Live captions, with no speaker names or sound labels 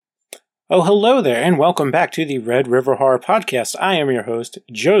Oh, hello there, and welcome back to the Red River Horror Podcast. I am your host,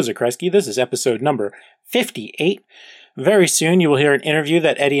 Joe Zakreski. This is episode number 58. Very soon you will hear an interview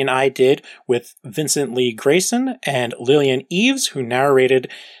that Eddie and I did with Vincent Lee Grayson and Lillian Eves, who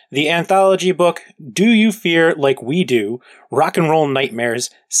narrated the anthology book, Do You Fear Like We Do? Rock and Roll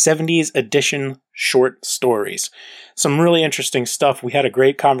Nightmares, 70s Edition Short Stories. Some really interesting stuff. We had a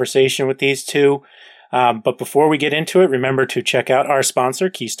great conversation with these two. But before we get into it, remember to check out our sponsor,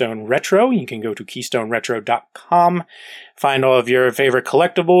 Keystone Retro. You can go to KeystoneRetro.com, find all of your favorite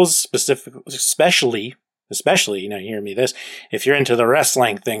collectibles, especially, you hear me this, if you're into the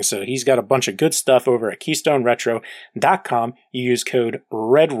wrestling thing. So he's got a bunch of good stuff over at KeystoneRetro.com. You use code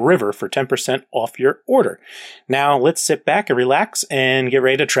REDRIVER for 10% off your order. Now let's sit back and relax and get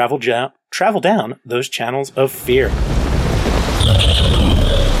ready to travel down those channels of fear.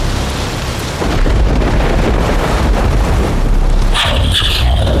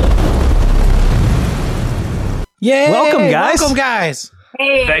 Yay! Welcome, guys.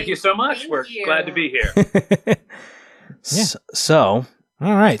 Hey, thank you so much. We're glad to be here. So,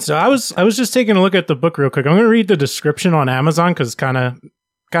 all right. So I was just taking a look at the book real quick. I'm going to read the description on Amazon because kind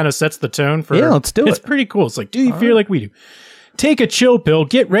of sets the tone for. Yeah, let's do it. It's pretty cool. It's like, do you feel like we do? Take a chill pill,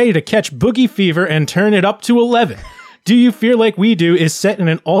 get ready to catch boogie fever, and turn it up to 11. Do You Fear Like We Do is set in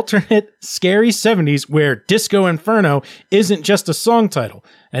an alternate, scary 70s where Disco Inferno isn't just a song title.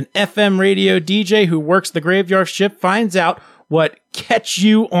 An FM radio DJ who works the graveyard shift finds out what Catch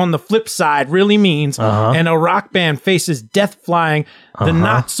You on the Flip Side really means, and a rock band faces death flying the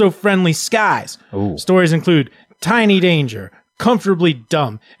not-so-friendly skies. Ooh. Stories include Tiny Danger, Comfortably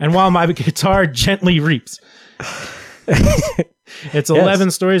Dumb, and While My Guitar Gently Reaps. It's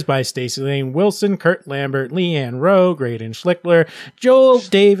 11 stories by Stacey Lane Wilson, Kurt Lambert, Leanne Rowe, Graydon Schlickler, Joel,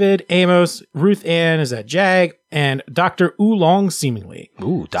 David, Amos, Ruth Ann is at Jag, and Dr. Oolong seemingly.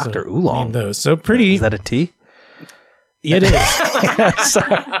 Ooh, Dr. Oolong. Those. So pretty. Is that a T? It is.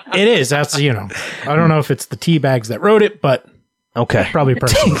 It is. That's, I don't know if it's the tea bags that wrote it, but okay, probably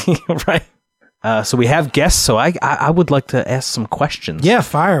personal. Right. So we have guests, so I would like to ask some questions. Yeah,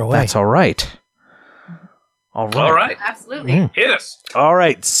 fire away. That's all right. All right. Absolutely. Hit us. All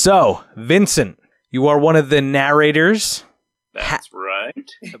right. So, Vincent, you are one of the narrators. That's right.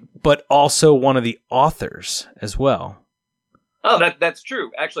 But also one of the authors as well. Oh, that's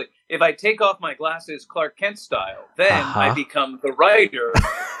true. Actually, if I take off my glasses Clark Kent style, then I become the writer,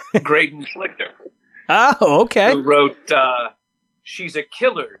 Graydon Schlichter. Oh, okay. Who wrote She's a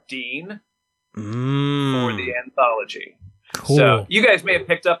Killer, Dean, for the anthology. Cool. So, you guys may have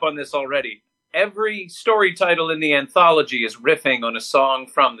picked up on this already. Every story title in the anthology is riffing on a song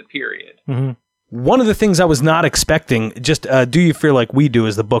from the period. Mm-hmm. One of the things I was not expecting, just Do You Fear Like We Do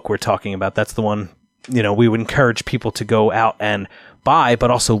is the book we're talking about. That's the one, we would encourage people to go out and buy,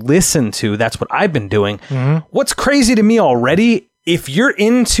 but also listen to. That's what I've been doing. Mm-hmm. What's crazy to me already, if you're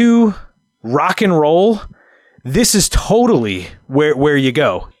into rock and roll, this is totally where you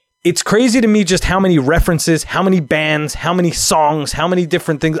go. It's crazy to me just how many references, how many bands, how many songs, how many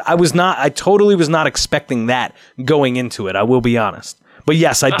different things. I totally was not expecting that going into it. I will be honest. But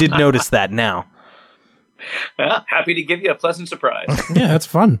yes, I did notice that now. Well, happy to give you a pleasant surprise. Yeah, that's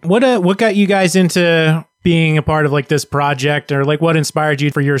fun. What got you guys into being a part of like this project, or like what inspired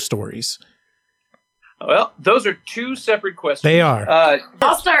you for your stories? Well, those are two separate questions. They are.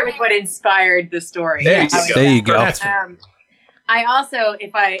 I'll start with what inspired the story. There you go. That's I also,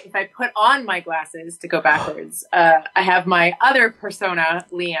 if I put on my glasses to go backwards, I have my other persona,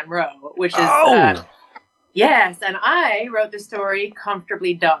 Leanne Rowe, which is yes, and I wrote the story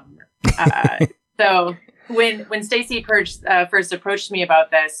Comfortably Dumb. So when Stacey first approached me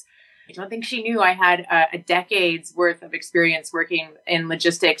about this, I don't think she knew I had a decade's worth of experience working in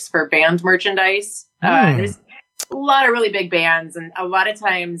logistics for band merchandise. There's a lot of really big bands, and a lot of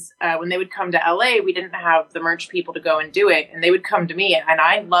times when they would come to LA, we didn't have the merch people to go and do it, and they would come to me, and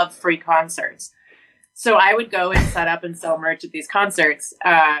I love free concerts. So I would go and set up and sell merch at these concerts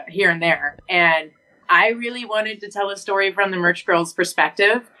here and there, and I really wanted to tell a story from the merch girl's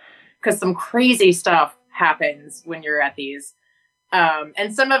perspective, because some crazy stuff happens when you're at these.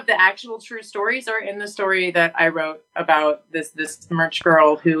 And some of the actual true stories are in the story that I wrote about this merch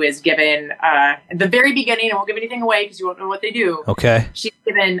girl who is given, at the very beginning, I won't give anything away because you won't know what they do. Okay. She's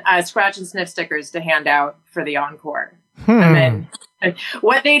given scratch and sniff stickers to hand out for the encore. And then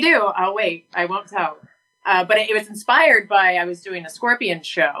what they do, I'll wait. I won't tell. But it was inspired by, I was doing a Scorpion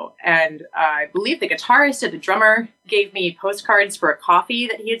show, and I believe the guitarist or the drummer gave me postcards for a coffee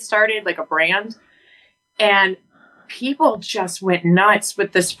that he had started, like a brand. And people just went nuts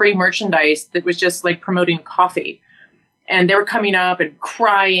with this free merchandise that was just like promoting coffee. And they were coming up and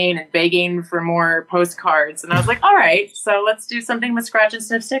crying and begging for more postcards. And I was like, all right, so let's do something with scratch and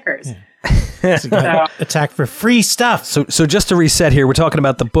sniff stickers. So, attack for free stuff. So just to reset here, we're talking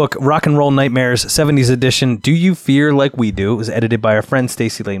about the book Rock and Roll Nightmares 70s edition. Do You Fear Like We Do? It was edited by our friend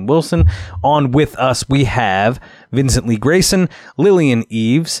Stacey Lane Wilson. On with us, we have Vincent Lee Grayson, Lillian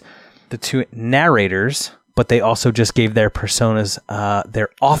Eves, the two narrators, but they also just gave their personas their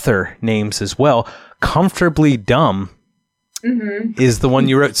author names as well. Comfortably Dumb is the one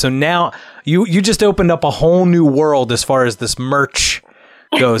you wrote. So now you just opened up a whole new world as far as this merch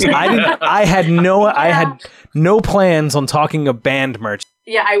goes. I had no plans on talking of band merch.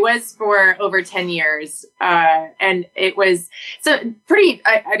 Yeah, I was for over 10 years. And it was so pretty,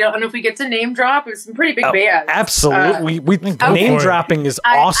 I don't know if we get to name drop. It was some pretty big bands. Absolutely. Name dropping is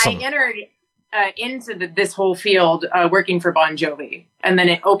awesome. I entered into this whole field working for Bon Jovi. And then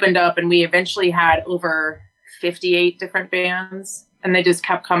it opened up and we eventually had over 58 different bands. And they just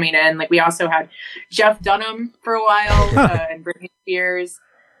kept coming in. Like we also had Jeff Dunham for a while and Britney Spears.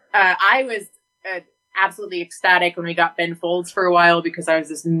 I was absolutely ecstatic when we got Ben Folds for a while because I was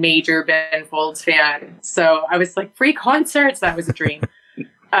this major Ben Folds fan. So I was like, free concerts. That was a dream.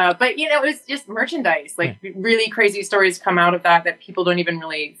 But, you know, it was just merchandise. Like really crazy stories come out of that people don't even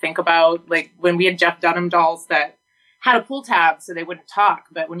really think about. Like when we had Jeff Dunham dolls that had a pull tab so they wouldn't talk.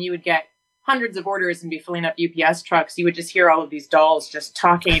 But when you would get hundreds of orders and be filling up UPS trucks, you would just hear all of these dolls just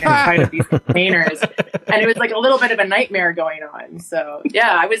talking inside of these containers. And it was like a little bit of a nightmare going on. So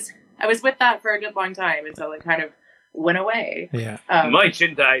yeah, I was with that for a good long time until it kind of went away. Yeah.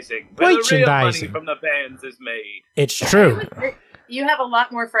 Merchandising. Where the real money from the bands is made. It's true. You have a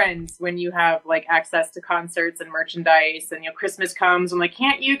lot more friends when you have like access to concerts and merchandise and, you know, Christmas comes and like,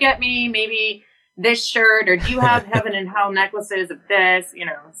 can't you get me maybe this shirt, or do you have Heaven and Hell necklaces of this, you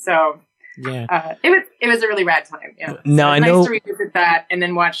know? So yeah, it was a really rad time. Yeah. Now so I know nice to revisit that and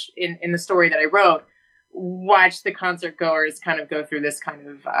then watch in the story that I wrote, watch the concert goers kind of go through this kind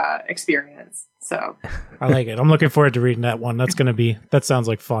of experience. So I like it. I'm looking forward to reading that one. That sounds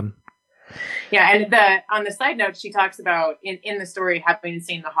like fun. Yeah, and on the side note, she talks about in the story having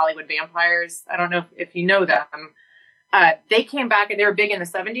seen the Hollywood Vampires. I don't know if you know them. They came back, and they were big in the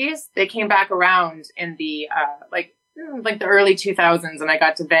 70s. They came back around in the like the early 2000s, and I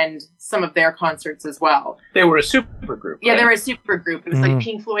got to vend some of their concerts as well. They were a super group. Yeah, they were a super group. It was like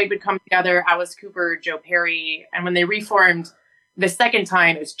Pink Floyd would come together, Alice Cooper, Joe Perry, and when they reformed the second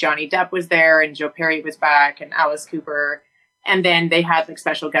time, it was Johnny Depp was there, and Joe Perry was back, and Alice Cooper. And then they had like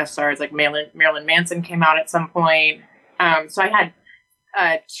special guest stars, like Marilyn Manson came out at some point. So I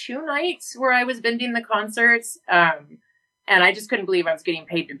had 2 nights where I was vending the concerts, and I just couldn't believe I was getting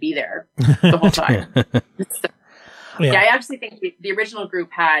paid to be there the whole time. Yeah, I actually think the original group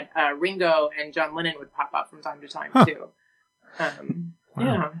had Ringo and John Lennon would pop up from time to time too.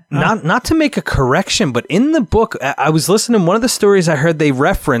 Yeah. Not to make a correction, but in the book, I was listening to one of the stories I heard they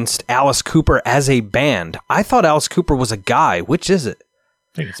referenced Alice Cooper as a band. I thought Alice Cooper was a guy. Which is it?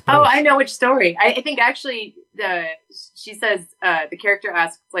 I know which story. I think actually she says the character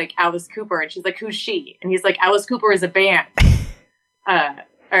asks like Alice Cooper, and she's like, who's she? And he's like, Alice Cooper is a band.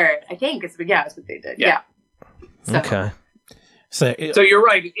 Or I think that's what they did. Yeah. So. Okay. So you're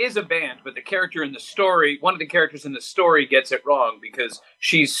right, it is a band, but the character in the story, one of the characters in the story gets it wrong because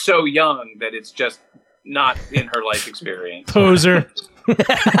she's so young that it's just not in her life experience. Poser.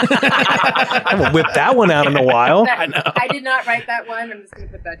 I haven't whipped that one out in a while. I did not write that one. I'm just going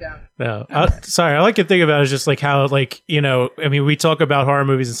to put that down. No, sorry. I like to think about it as just like how, like, you know, I mean, we talk about horror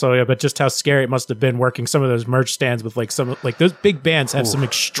movies and so, but just how scary it must have been working some of those merch stands with like some, like those big bands have some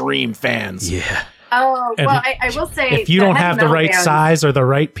extreme fans. Yeah. Oh, well, I will say, if you don't have the right size or the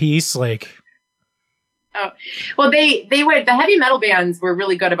right piece, like. Oh, well, the heavy metal bands were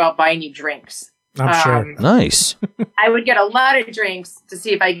really good about buying you drinks. I'm sure. Nice. I would get a lot of drinks to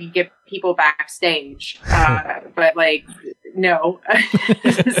see if I could get people backstage. But like, no.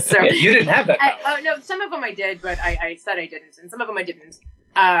 So you didn't have that. No, some of them I did, but I said I didn't. And some of them I didn't.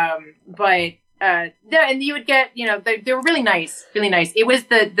 And you would get, you know, they were really nice, really nice. It was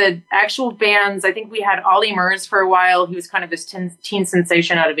the actual bands. I think we had Ollie Murs for a while. He was kind of this teen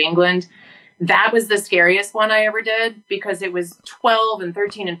sensation out of England. That was the scariest one I ever did because it was 12 and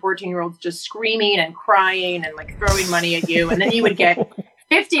 13 and 14-year-olds just screaming and crying and like throwing money at you. And then you would get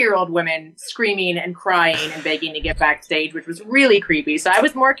 50-year-old women screaming and crying and begging to get backstage, which was really creepy. So I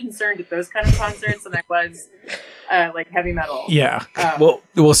was more concerned with those kind of concerts than I was like heavy metal. Yeah.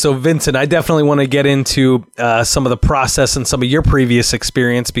 Well, so Vincent, I definitely want to get into some of the process and some of your previous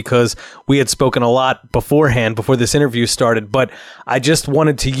experience because we had spoken a lot beforehand before this interview started. But I just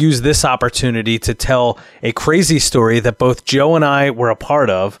wanted to use this opportunity to tell a crazy story that both Joe and I were a part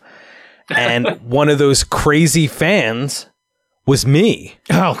of. And one of those crazy fans was me.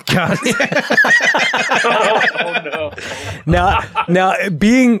 Oh, God. Oh no. Now,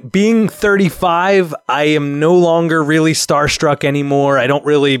 being 35, I am no longer really starstruck anymore. I don't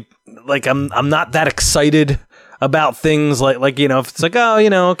really I'm not that excited about things like if it's like, oh,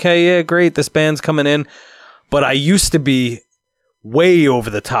 okay, yeah, great, this band's coming in. But I used to be way over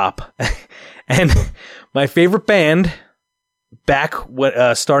the top. And my favorite band back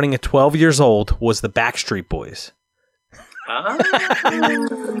starting at 12 years old was the Backstreet Boys.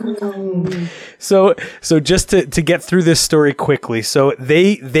 So just to get through this story quickly. So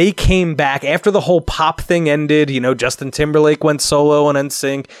they came back after the whole pop thing ended. Justin Timberlake went solo on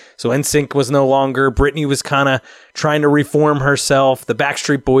NSYNC. So NSYNC was no longer. Britney was kind of trying to reform herself. The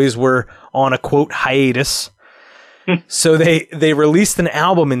Backstreet Boys were on a quote hiatus. So they released an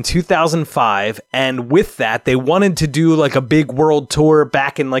album in 2005, and with that, they wanted to do like a big world tour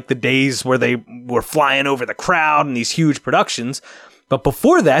back in like the days where they were flying over the crowd and these huge productions. But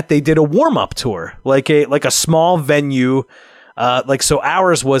before that, they did a warm-up tour, like a small venue. So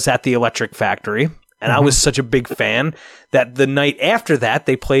ours was at the Electric Factory, and I was such a big fan that the night after that,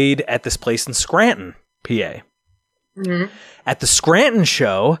 they played at this place in Scranton, PA. Mm-hmm. At the Scranton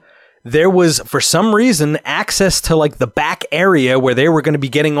show, there was, for some reason, access to like the back area where they were going to be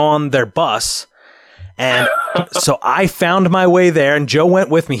getting on their bus. And so I found my way there, and Joe went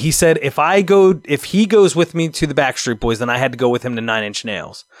with me. He said, if he goes with me to the Backstreet Boys, then I had to go with him to Nine Inch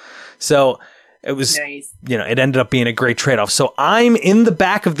Nails. So it was, nice. It ended up being a great trade-off. So I'm in the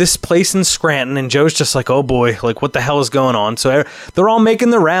back of this place in Scranton, and Joe's just like, oh boy, like what the hell is going on? So they're all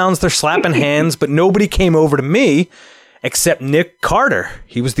making the rounds, they're slapping hands, but nobody came over to me. Except Nick Carter.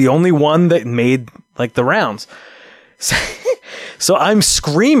 He was the only one that made like the rounds. So I'm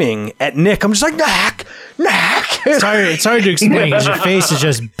screaming at Nick. I'm just like, Nick. It's hard to explain because your face is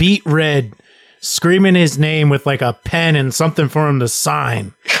just beet red, screaming his name with like a pen and something for him to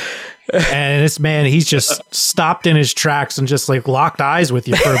sign. And this man, he's just stopped in his tracks and just like locked eyes with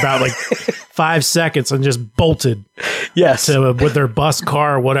you for about like 5 seconds and just bolted. Yes. With their bus,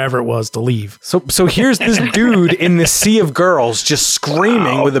 car, whatever it was to leave. So here's this dude in this sea of girls just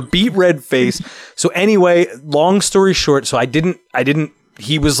screaming with a beet red face. So anyway, long story short, so I didn't,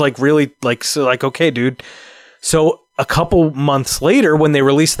 he was like really like, so like, okay, dude. So a couple months later when they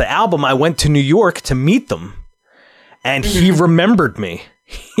released the album, I went to New York to meet them and he remembered me.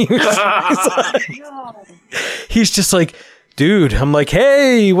 He's just like, dude, I'm like,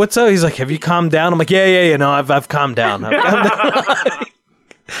 hey, what's up? He's like, have you calmed down? I'm like, yeah, no, I've calmed down.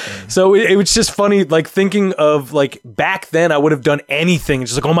 So it was just funny, like thinking of like back then I would have done anything.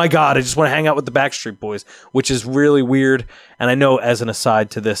 Just like, oh my God, I just want to hang out with the Backstreet Boys, which is really weird. And I know as an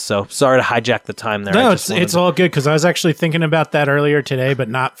aside to this, so sorry to hijack the time there. No, it's all good because I was actually thinking about that earlier today, but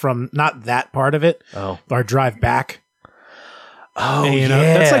not that part of it. Oh, our drive back. Oh, and, yeah.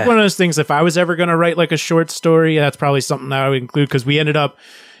 That's like one of those things. If I was ever going to write like a short story, that's probably something that I would include because we ended up.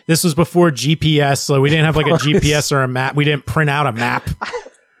 This was before GPS, so we didn't have like a GPS or a map. We didn't print out a map,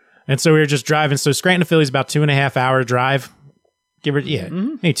 and so we were just driving. So Scranton to Philly is about 2.5 hour drive. Give it,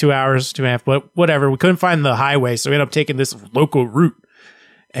 maybe 2 hours, 2.5, but whatever. We couldn't find the highway, so we ended up taking this local route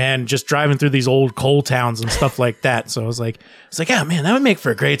and just driving through these old coal towns and stuff like that. So I was like, oh man, that would make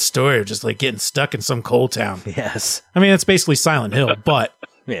for a great story of just like getting stuck in some coal town. Yes. I mean, it's basically Silent Hill, but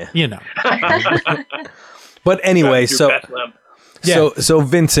yeah, But anyway, so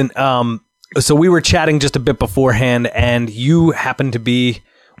Vincent, so we were chatting just a bit beforehand and you happened to be,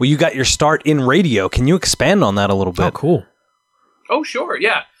 well, you got your start in radio. Can you expand on that a little bit? Oh, cool. Oh, sure.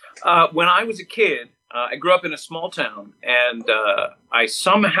 Yeah. When I was a kid, I grew up in a small town, and I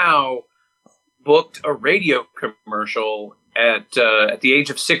somehow booked a radio commercial at the age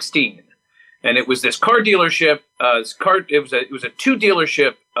of 16, and it was this car dealership. It was a 2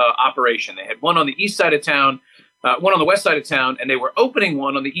 dealership operation. They had one on the east side of town, one on the west side of town, and they were opening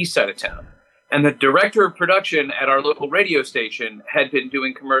one on the east side of town. And the director of production at our local radio station had been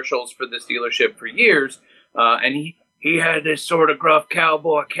doing commercials for this dealership for years, and he had this sort of gruff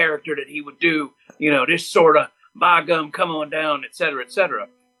cowboy character that he would do. This sort of by gum, come on down, et cetera, et cetera.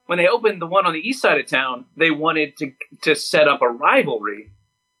 When they opened the one on the east side of town, they wanted to set up a rivalry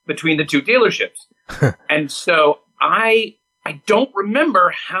between the 2 dealerships. And so I don't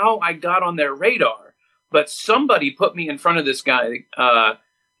remember how I got on their radar, but somebody put me in front of this guy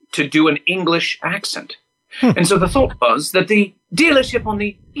to do an English accent. And so the thought was that the dealership on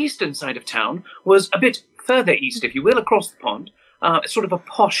the eastern side of town was a bit further east, if you will, across the pond, sort of a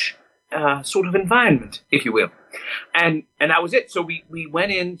posh sort of environment, if you will. And that was it. So we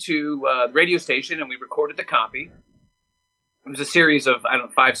went into the radio station and we recorded the copy. It was a series of,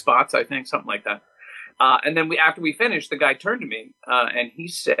 5 spots, I think, something like that. And then after we finished, the guy turned to me and he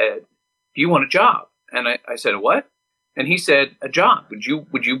said, "Do you want a job?" And I said, "A what?" And he said, "A job. Would you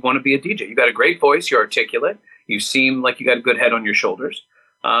want to be a DJ? You got a great voice. You're articulate. You seem like you got a good head on your shoulders.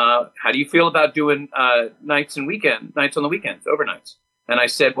 How do you feel about doing nights on the weekends, overnights?" And I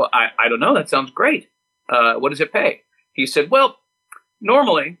said, "Well, I don't know. That sounds great. What does it pay?" He said, "Well,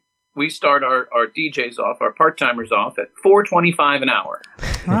 normally we start our DJs off, our part-timers off at $4.25 an hour."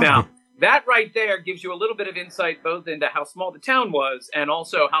 Wow. Now, that right there gives you a little bit of insight both into how small the town was and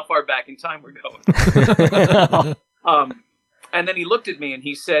also how far back in time we're going. And then he looked at me and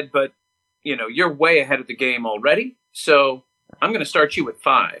he said, "But, you're way ahead of the game already, so I'm going to start you with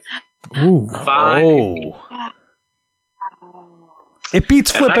 5. Ooh. 5. Oh. It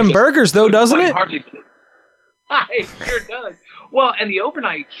beats flipping burgers, though, doesn't it? It sure does. Well, and the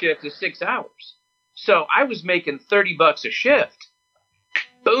overnight shift is 6 hours. So I was making $30 a shift.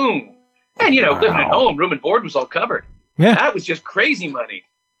 Boom. And, living at home, room and board was all covered. Yeah. That was just crazy money.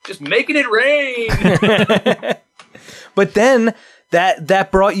 Just making it rain. But then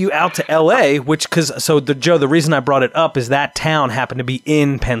that brought you out to L.A., Joe, the reason I brought it up is that town happened to be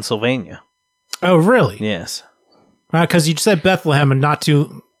in Pennsylvania. Oh, really? Yes. Because you said Bethlehem and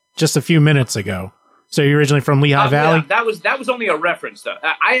just a few minutes ago. So you're originally from Lehigh Valley? Yeah, that was only a reference, though.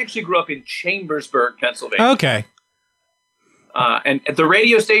 I actually grew up in Chambersburg, Pennsylvania. Okay. And at the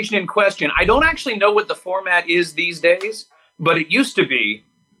radio station in question, I don't actually know what the format is these days, but it used to be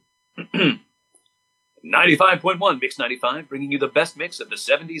 95.1 Mix 95, bringing you the best mix of the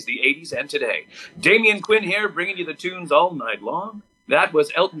 70s, the 80s, and today. Damian Quinn here, bringing you the tunes all night long. That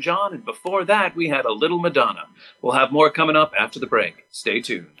was Elton John, and before that, we had a little Madonna. We'll have more coming up after the break. Stay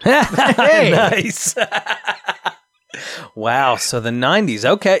tuned. Hey. Nice. Wow, so the 90s.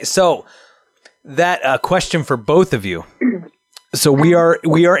 Okay, so that question for both of you. So we are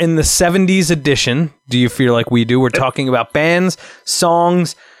in the 70s edition. Do you feel like we do? We're talking about bands,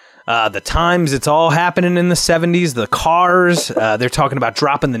 songs, the times it's all happening in the 70s, the cars. They're talking about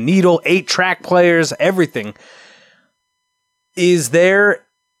dropping the needle, 8-track players, everything. Is that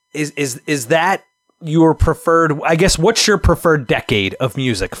your preferred? I guess what's your preferred decade of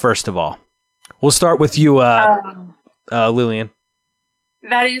music? First of all, we'll start with you, Lillian.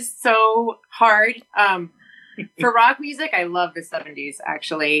 That is so hard. For rock music, I love the 70s,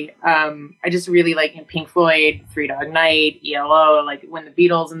 actually. I just really like Pink Floyd, Three Dog Night, ELO, like when the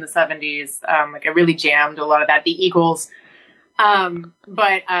Beatles in the 70s. I really jammed a lot of that. The Eagles.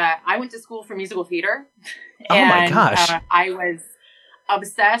 But I went to school for musical theater. Oh my gosh. I was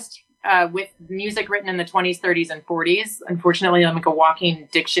obsessed with music written in the 20s, 30s, and 40s. Unfortunately, I'm like a walking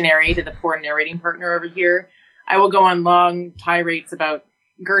dictionary to the poor narrating partner over here. I will go on long tirades about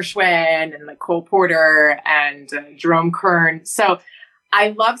Gershwin and like Cole Porter and Jerome Kern. So I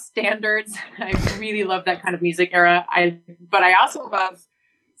love standards. I really love that kind of music era. But I also love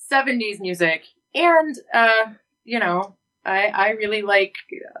 70s music. And, I really like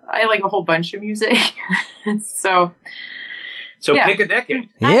a whole bunch of music. So yeah. Pick a decade.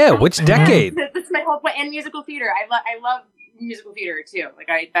 Yeah, which decade? That's my whole point. And musical theater. I love musical theater too.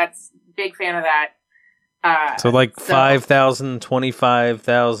 That's big fan of that. So 5,000,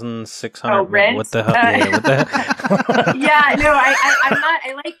 25,600. Oh, Rent? What the hell? What the hell? Yeah, no, I'm not.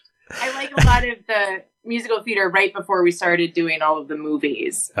 I like a lot of the musical theater right before we started doing all of the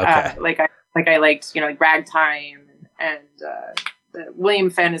movies. Okay. I liked Ragtime and William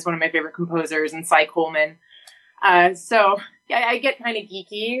Fenn is one of my favorite composers, and Cy Coleman. So yeah, I get kind of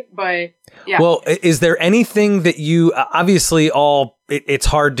geeky, but yeah. Well, is there anything that you obviously it's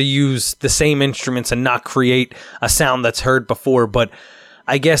hard to use the same instruments and not create a sound that's heard before, but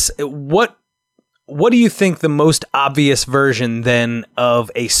I guess what do you think the most obvious version then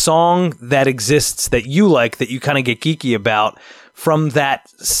of a song that exists that you like, that you kind of get geeky about from that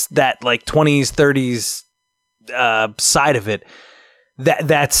like 20s, 30s side of it,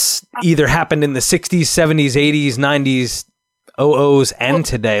 that's either happened in the 60s, 70s, 80s, 90s, 00s, and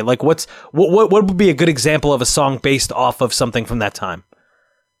today? Like what would be a good example of a song based off of something from that time?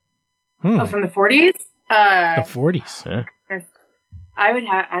 Oh, from the 40s? The 40s. Yeah.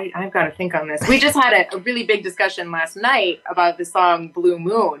 I've got to think on this. We just had a really big discussion last night about the song Blue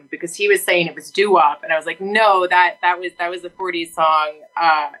Moon, because he was saying it was doo-wop, and I was like, no, that was the 40s song.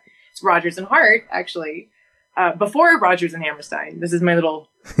 It's Rodgers and Hart, actually. Before Rodgers and Hammerstein. This is my little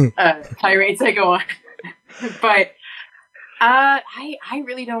tirades I go on. But I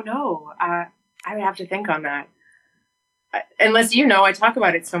really don't know. I would have to think on that. Unless I talk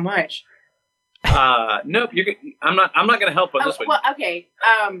about it so much. Nope. I'm not going to help on this one. Well, okay.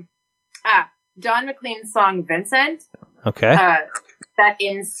 Don McLean's song "Vincent." Okay. That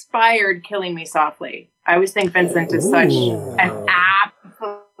inspired "Killing Me Softly." I always think Vincent is such an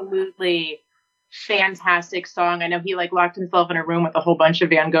absolutely fantastic song. I know he locked himself in a room with a whole bunch of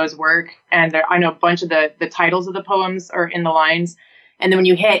Van Gogh's work, and I know a bunch of the titles of the poems are in the lines. And then when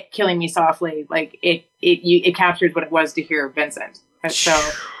you hit "Killing Me Softly," it captured what it was to hear Vincent. So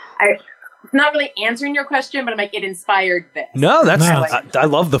I'm not really answering your question, but I'm it inspired this. No, I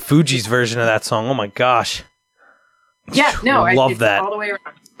love the Fugees version of that song. Oh my gosh. Yeah, no, I love that all the way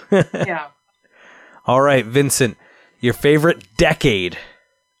around. Yeah. All right, Vincent, your favorite decade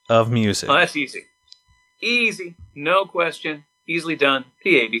of music. Oh, that's easy. Easy. No question. Easily done.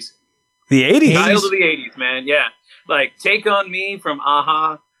 The 80s. The 80s? Child of the 80s, man. Yeah. Take On Me from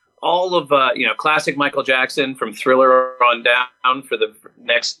a-ha. All of, classic Michael Jackson from Thriller on down for the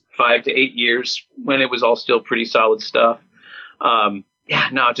next 5 to 8 years when it was all still pretty solid stuff.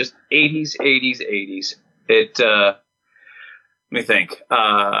 Just 80s, 80s, 80s. Let me think.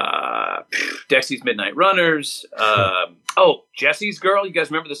 Dexy's Midnight Runners. Jesse's Girl. You guys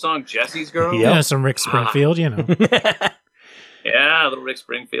remember the song Jesse's Girl? Yeah, some Rick Springfield, Yeah, little Rick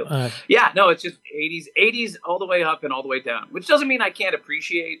Springfield. It's just 80s all the way up and all the way down, which doesn't mean I can't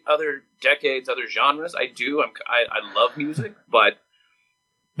appreciate other decades, other genres. I do. I love music, but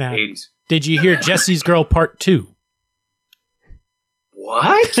now, 80s. Did you hear Jesse's Girl Part 2?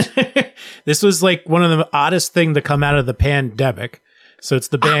 What? This was one of the oddest thing to come out of the pandemic. So it's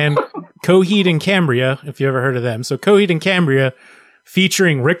the band Coheed and Cambria, if you ever heard of them. So Coheed and Cambria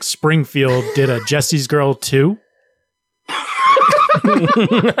featuring Rick Springfield did a Jesse's Girl 2.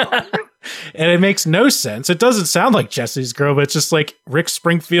 And it makes no sense. It doesn't sound like Jesse's Girl, but it's just Rick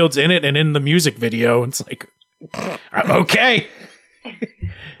Springfield's in it and in the music video. It's okay.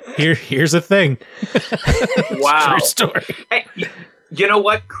 Here's a thing. Wow. True story. Hey, you know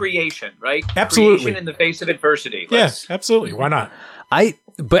what? Creation, right? Absolutely. Creation in the face of adversity. Yes, absolutely. Why not?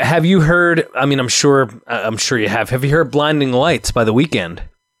 But have you heard, I'm sure you have. Have you heard Blinding Lights by The Weeknd?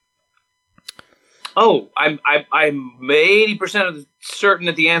 Oh, I'm 80% certain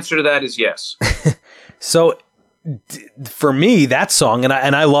that the answer to that is yes. So for me, that song,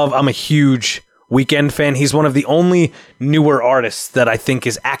 I'm a huge Weeknd fan. He's one of the only newer artists that I think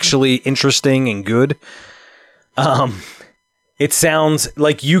is actually interesting and good. It sounds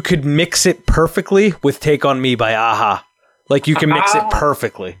like you could mix it perfectly with Take On Me by a-ha. You can mix it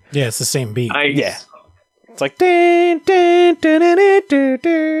perfectly. Yeah, it's the same beat. Nice. Yeah. It's like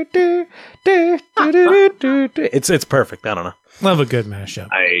it's perfect. I don't know. Love a good mashup.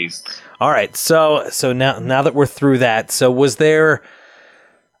 Nice. All right. So now that we're through that, so was there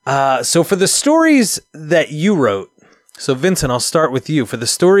so for the stories that you wrote, so Vincent, I'll start with you. For the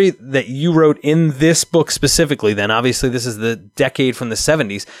story that you wrote in this book specifically, then obviously this is the decade from the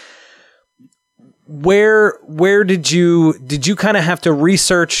 70s. Where did you kind of have to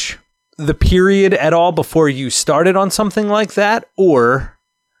research the period at all before you started on something like that? Or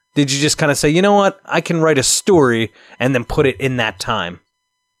did you just kind of say, you know what, I can write a story and then put it in that time?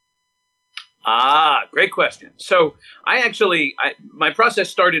 Great question. So my process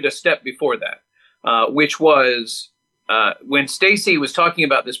started a step before that, which was when Stacy was talking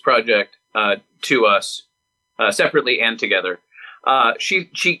about this project to us separately and together. She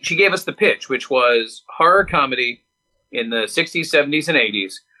gave us the pitch, which was horror comedy in the 60s, 70s, and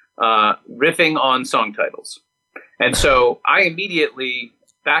 80s, riffing on song titles. And so I immediately,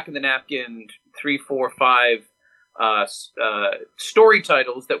 back in the napkin, 3, 4, 5 story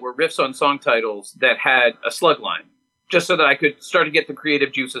titles that were riffs on song titles that had a slug line, just so that I could start to get the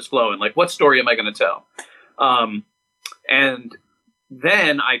creative juices flowing. What story am I going to tell? And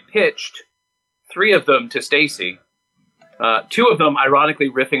then I pitched 3 of them to Stacy. 2 of them, ironically,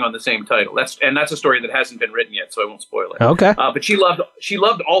 riffing on the same title. That's a story that hasn't been written yet, so I won't spoil it. Okay. But she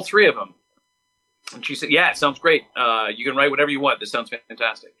loved all 3 of them, and she said, "Yeah, it sounds great. You can write whatever you want. This sounds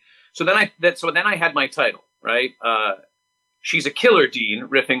fantastic." So then I had my title, right? She's a Killer Dean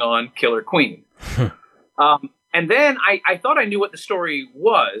riffing on Killer Queen. And then I thought I knew what the story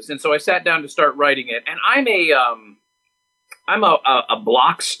was, and so I sat down to start writing it. And I'm a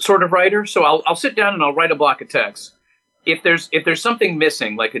blocks sort of writer, so I'll sit down and I'll write a block of text. If there's something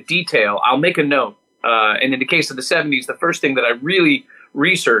missing, like a detail, I'll make a note. And in the case of the 70s, the first thing that I really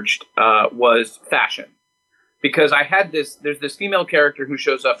researched was fashion, because there's this female character who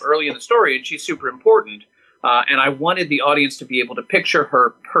shows up early in the story, and she's super important. And I wanted the audience to be able to picture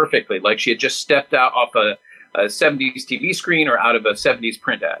her perfectly, like she had just stepped out off a 70s TV screen or out of a 70s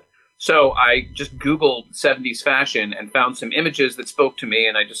print ad. So I just Googled 70s fashion and found some images that spoke to me,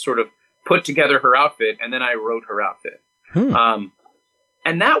 and I just sort of put together her outfit, and then I wrote her outfit.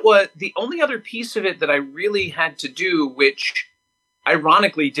 And that was the only other piece of it that I really had to do, which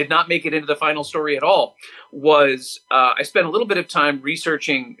ironically did not make it into the final story at all, was I spent a little bit of time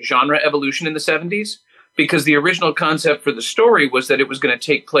researching genre evolution in the 70s, because the original concept for the story was that it was going to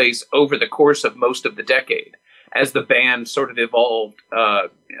take place over the course of most of the decade as the band sort of evolved,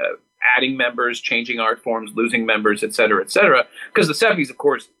 adding members, changing art forms, losing members, et cetera, because the 70s, of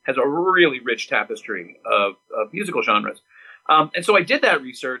course, has a really rich tapestry of musical genres. And so I did that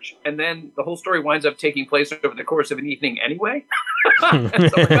research, and then the whole story winds up taking place over the course of an evening anyway.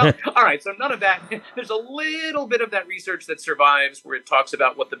 All right, so none of that. There's a little bit of that research that survives where it talks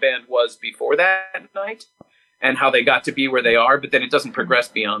about what the band was before that night and how they got to be where they are, but then it doesn't progress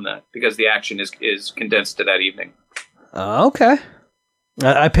beyond that because the action is condensed to that evening. Okay.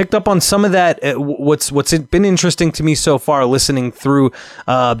 I picked up on some of that. What's been interesting to me so far, listening through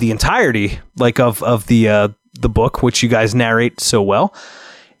the entirety, like of the book, which you guys narrate so well,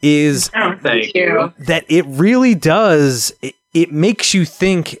 is Thank you. that it really does. It makes you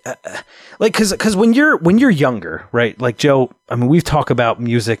think, like, because when you're younger, right? Like Joe, I mean, we've talked about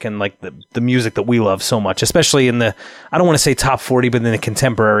music and like the music that we love so much, especially in the, I don't want to say top 40, but in the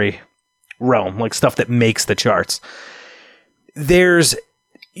contemporary realm, like stuff that makes the charts. There's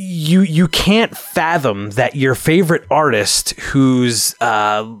you can't fathom that your favorite artist who's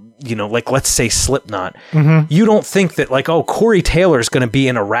like let's say Slipknot, you don't think that like, oh, Corey Taylor's going to be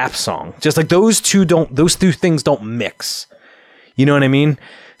in a rap song. Just like those two things don't mix. You know what I mean?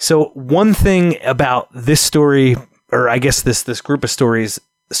 So one thing about this story, or I guess this group of stories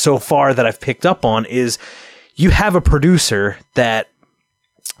so far that I've picked up on, is you have a producer that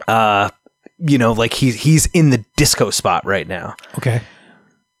like he's in the disco spot right now. Okay.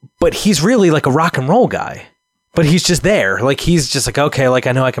 But he's really like a rock and roll guy. But he's just there. Like, he's just like, okay, like,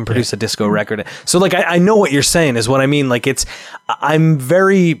 I know I can produce a disco record. So, like, I know what you're saying is what I mean. Like, I'm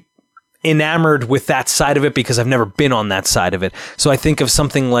very enamored with that side of it because I've never been on that side of it. So I think of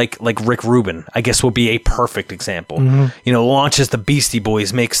something like Rick Rubin, I guess, will be a perfect example. Launches the Beastie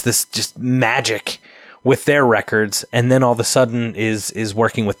Boys, makes this just magic with their records, and then all of a sudden is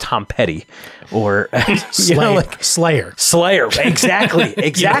working with Tom Petty or Slayer. Exactly.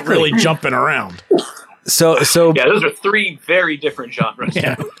 Really jumping around. So yeah, those are three very different genres.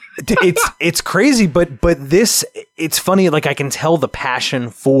 Yeah. It's crazy, but this, it's funny. Like, I can tell the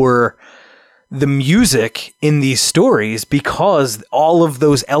passion for the music in these stories because all of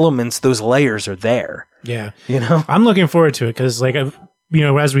those elements, those layers are there. Yeah. I'm looking forward to it because, like,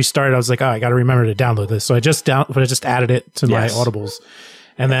 as we started, I was like, oh, I got to remember to download this. So I just added it to my Audibles.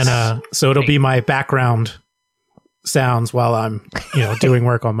 And then, so it'll be my background sounds while I'm, doing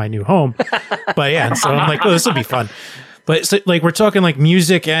work on my new home. But yeah, so I'm like, oh, this will be fun. But so, like, we're talking like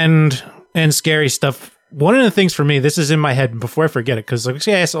music and scary stuff. One of the things for me, this is in my head before I forget it, because like,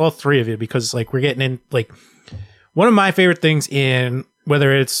 I asked all three of you because like we're getting in, like, one of my favorite things in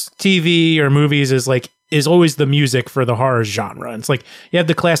whether it's TV or movies is always the music for the horror genre. And it's like you have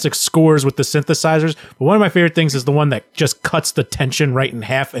the classic scores with the synthesizers, but one of my favorite things is the one that just cuts the tension right in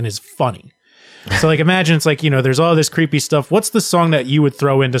half and is funny. So like, imagine it's like, there's all this creepy stuff. What's the song that you would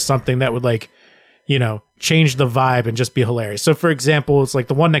throw into something that would like, change the vibe and just be hilarious? So for example, it's like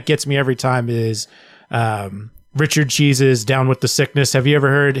the one that gets me every time is Richard Cheese's Down with the Sickness. Have you ever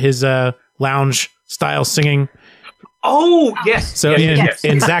heard his lounge style singing? Oh, yes. So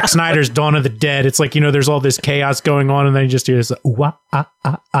in Zack Snyder's Dawn of the Dead, it's like, there's all this chaos going on, and then you just hear this, ooh, ah, ah,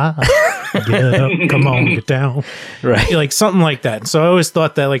 ah, ah. Get up, come on, get down. Right. Like something like that. So I always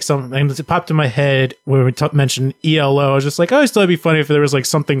thought that like something, it popped in my head when we mentioned ELO. I was just like, I always thought it'd be funny if there was like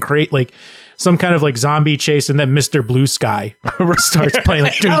something great, like some kind of like zombie chase, and then Mr. Blue Sky starts playing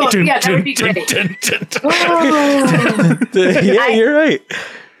like, that would be great. Yeah, you're right.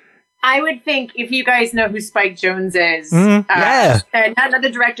 I would think if you guys know who Spike Jonze is, Yeah. not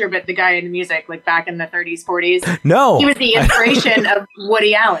the director, but the guy in the music, like back in the 30s, 40s. No. He was the inspiration of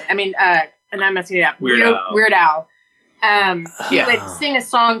Woody Allen. I mean, and I'm messing it up. Weird Al. He would sing a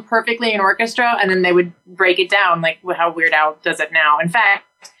song perfectly in orchestra, and then they would break it down like how Weird Al does it now. In fact,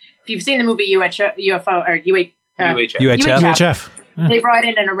 if you've seen the movie UHF. They brought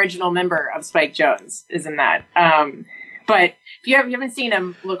in an original member of Spike Jonze, isn't that? But if you haven't seen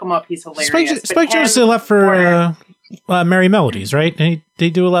him, look him up. He's hilarious. Spike Jonze still left for Merry Melodies, right? They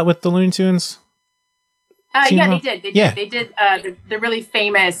do a lot with the Looney Tunes. Yeah, they did. They did the really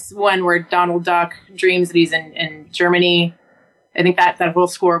famous one where Donald Duck dreams that he's in Germany. I think that whole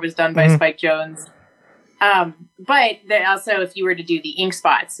score was done by Spike Jones. But they also, if you were to do the Ink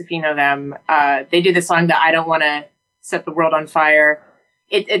Spots, if you know them, they do the song that I Don't Want to Set the World on Fire.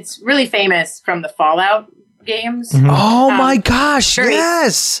 It's really famous from the Fallout games. Oh my gosh,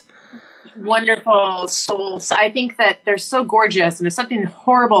 yes! Wonderful souls. I think that they're so gorgeous, and if something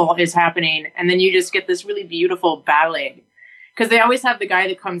horrible is happening, and then you just get this really beautiful ballad. Because they always have the guy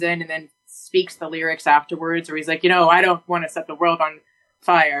that comes in and then speaks the lyrics afterwards, or he's like, I don't want to set the world on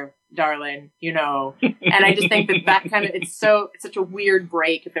fire, darling, And I just think that kind of, it's such a weird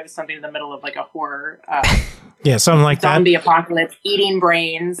break if it was something in the middle of like a horror. Something like zombie apocalypse, eating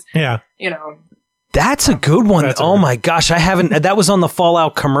brains. Yeah. That's a good one. Oh my gosh, that was on the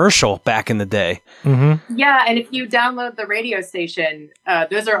Fallout commercial back in the day. Mm-hmm. Yeah, and if you download the radio station,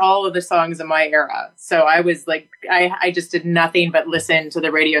 those are all of the songs of my era. So I was like, I just did nothing but listen to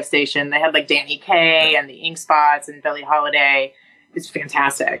the radio station. They had like Danny Kaye and the Ink Spots and Billie Holiday. It's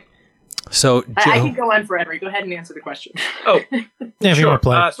fantastic. So I could go on forever. Go ahead and answer the question. Oh, yeah, sure.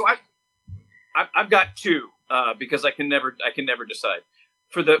 Play. So I've got two because I can never decide.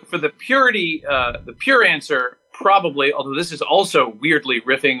 For the purity, the pure answer probably, although this is also weirdly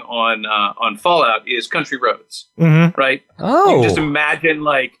riffing on Fallout, is Country Roads. Mm-hmm. Right? Oh, you can just imagine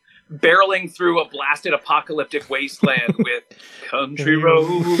like barreling through a blasted apocalyptic wasteland with Country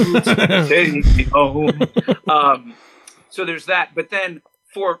Roads, take me home. So there's that. But then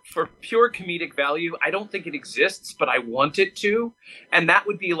for pure comedic value, I don't think it exists, but I want it to, and that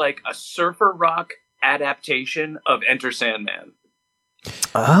would be like a surfer rock adaptation of Enter Sandman.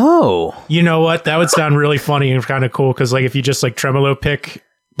 Oh, you know what? That would sound really funny and kind of cool because, like, if you just like tremolo pick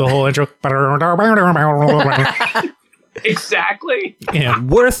the whole intro, exactly. Yeah.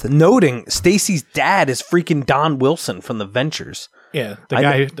 Worth noting, Stacy's dad is freaking Don Wilson from The Ventures. Yeah, the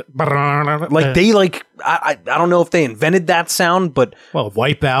guy. I don't know if they invented that sound, but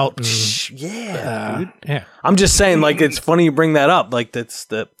Wipeout. Dude. Yeah. I'm just saying, like, it's funny you bring that up. Like, that's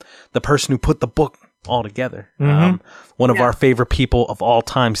the person who put the book all together. Mm-hmm. One of our favorite people of all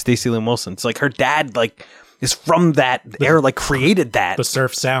time, Stacey Lynn Wilson. It's like her dad, like, is from that era, like, created that. The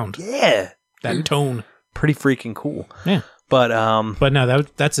surf sound. Yeah. That tone. Pretty freaking cool. Yeah. But no,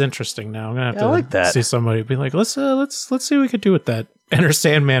 that's interesting. Now I'm gonna have to like that. See somebody be like, let's see what we could do with that Enter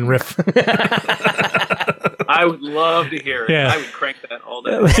Sandman riff. I would love to hear it. Yeah. I would crank that all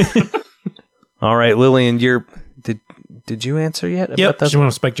day. All right, Lillian, did you answer yet? Yep. She went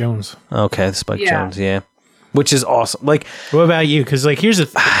with Spike Jones. Okay, Spike Jones. Yeah. Which is awesome. Like, what about you? Because like, here's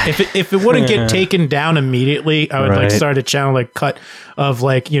the if it wouldn't get taken down immediately, I would like start a channel like cut of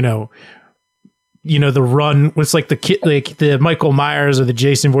like the run with like the kid, like the Michael Myers or the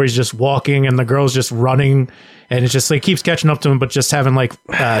Jason where he's just walking and the girl's just running and it just like keeps catching up to him, but just having like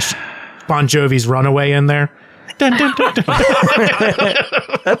Bon Jovi's Runaway in there. Dun, dun, dun, dun.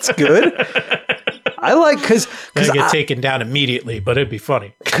 That's good. I like because get taken down immediately, but it'd be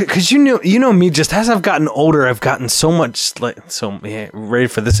funny. Because you know me. Just as I've gotten older, I've gotten so much ready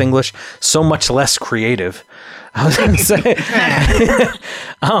for this English. So much less creative. I was going to say.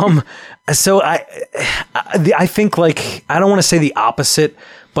 So I think like I don't want to say the opposite,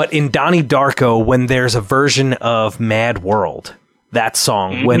 but in Donnie Darko, when there's a version of Mad World, that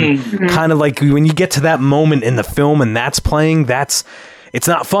song, when kind of like when you get to that moment in the film and that's playing, it's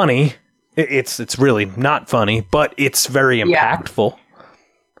not funny. It's really not funny, but it's very impactful.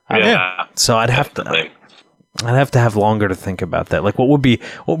 Yeah. So I'd have to have longer to think about that. Like what would be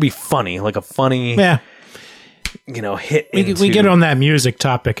funny? Like a funny hit. We get on that music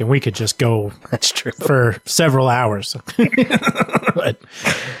topic and we could just go. That's true for several hours. But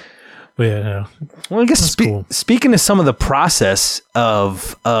well, I guess cool. Speaking of some of the process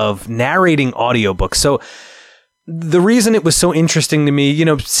of narrating audiobooks, so. The reason it was so interesting to me,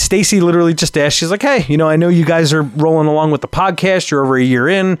 Stacy literally just asked, she's like, hey, I know you guys are rolling along with the podcast. You're over a year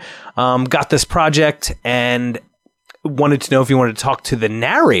in, got this project and wanted to know if you wanted to talk to the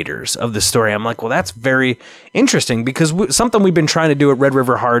narrators of the story. I'm like, well, that's very interesting because something we've been trying to do at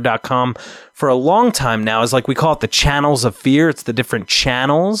redriverhorror.com for a long time now is like, we call it the channels of fear. It's the different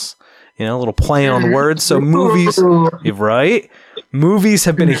channels, a little play on words. So movies, right? Movies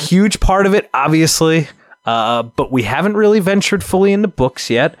have been a huge part of it, obviously. But we haven't really ventured fully into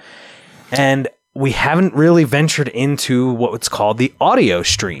books yet. And we haven't really ventured into what's called the audio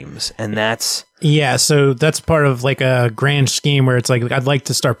streams. And that's... Yeah, so that's part of like a grand scheme where it's like, I'd like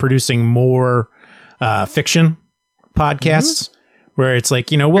to start producing more fiction podcasts where it's like,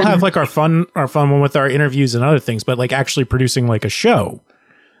 we'll have like our fun one with our interviews and other things, but like actually producing like a show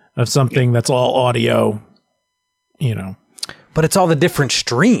of something that's all audio you know. But it's all the different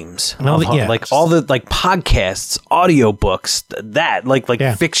streams, like all the like podcasts,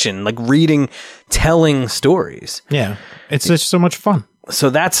 audiobooks, fiction, like reading, telling stories. Yeah, it's just so much fun. So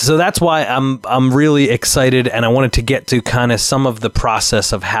that's why I'm really excited, and I wanted to get to kind of some of the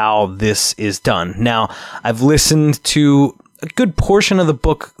process of how this is done. Now, I've listened to a good portion of the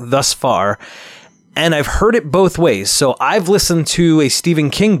book thus far, and I've heard it both ways. So I've listened to a Stephen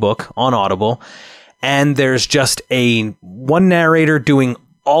King book on Audible, and there's just one narrator doing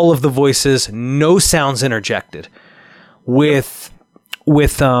all of the voices, no sounds interjected. With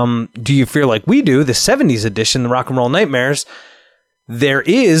Do You Fear Like We Do, the 70s edition, the Rock and Roll Nightmares, there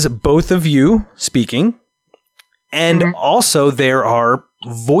is both of you speaking, and also there are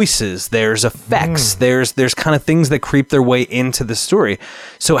voices, there's effects, there's kind of things that creep their way into the story.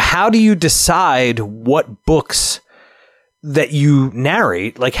 So how do you decide what books that you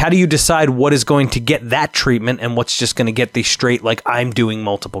narrate? Like, how do you decide what is going to get that treatment and what's just going to get the straight, like, I'm doing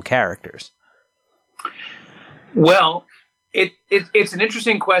multiple characters? Well, it's an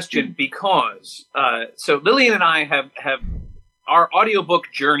interesting question because so Lillian and I have our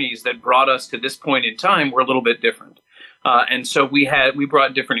audiobook journeys that brought us to this point in time were a little bit different. And so we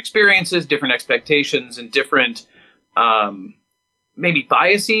brought different experiences, different expectations, and different maybe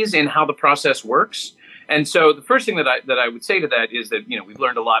biases in how the process works. And so the first thing that I would say to that is that, we've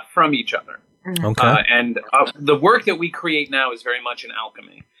learned a lot from each other. Okay. And the work that we create now is very much an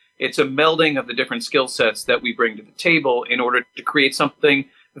alchemy. It's a melding of the different skill sets that we bring to the table in order to create something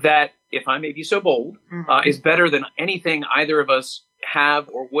that, if I may be so bold, is better than anything either of us have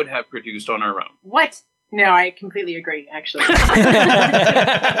or would have produced on our own. What? No, I completely agree, actually.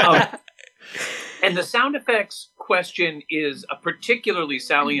 And the sound effects question is a particularly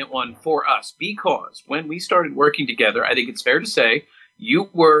salient one for us because when we started working together, I think it's fair to say you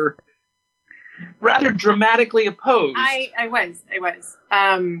were rather dramatically opposed. I was.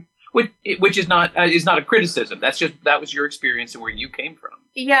 Which is not a criticism. That was your experience and where you came from.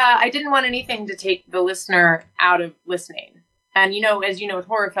 Yeah, I didn't want anything to take the listener out of listening. And as you know, with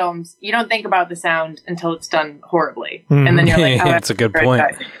horror films, you don't think about the sound until it's done horribly, and then you're like, "Oh, that's a good point."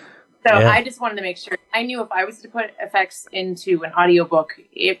 So I just wanted to make sure. I knew if I was to put effects into an audiobook,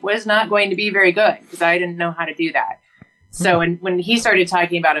 it was not going to be very good because I didn't know how to do that. So when he started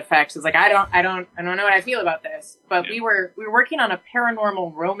talking about effects, it's like I don't know what I feel about this. But we were working on a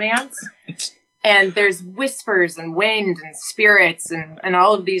paranormal romance, and there's whispers and wind and spirits and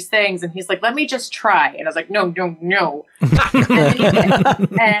all of these things. And he's like, "Let me just try." And I was like, "No." And then he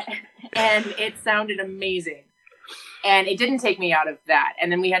did. And it sounded amazing. And it didn't take me out of that.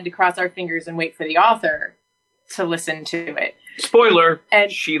 And then we had to cross our fingers and wait for the author to listen to it. Spoiler,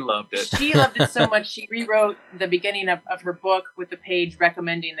 and she loved it. She loved it so much, she rewrote the beginning of her book with the page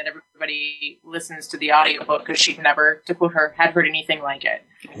recommending that everybody listens to the audiobook because she'd never, to quote her, had heard anything like it.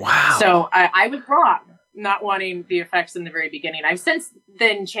 Wow. So I was wrong not wanting the effects in the very beginning. I've since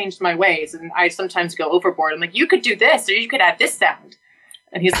then changed my ways, and I sometimes go overboard. I'm like, you could do this, or you could add this sound.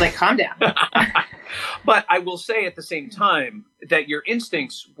 And he's like, calm down. But I will say at the same time that your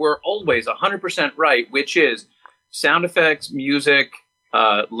instincts were always 100% right, which is sound effects, music,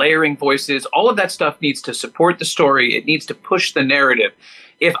 layering voices, all of that stuff needs to support the story. It needs to push the narrative.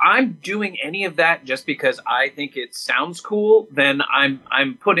 If I'm doing any of that just because I think it sounds cool, then I'm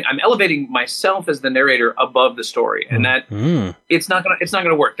elevating myself as the narrator above the story, and that it's not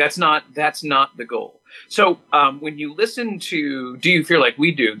gonna work. That's not the goal. So when you listen to Do You Fear Like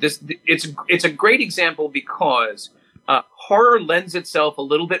We Do, it's a great example because horror lends itself a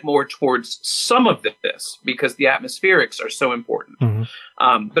little bit more towards some of this because the atmospherics are so important.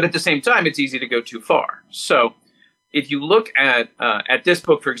 But at the same time, it's easy to go too far. So if you look at this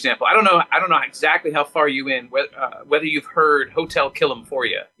book, for example, I don't know exactly how far you in, whether you've heard Hotel Kill 'Em For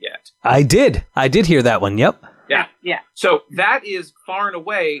You yet. I did hear that one. Yep. Yeah. So that is far and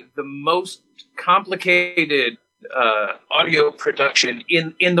away the most complicated audio production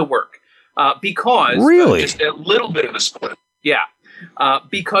in the work because really just a little bit of a split. Yeah.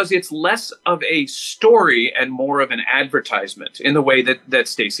 Because it's less of a story and more of an advertisement in the way that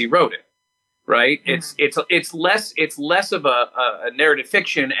Stacy wrote it. Right. It's less of a narrative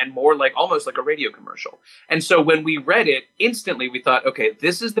fiction and more like almost like a radio commercial. And so when we read it, instantly we thought, okay,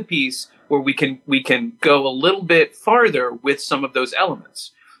 this is the piece where we can go a little bit farther with some of those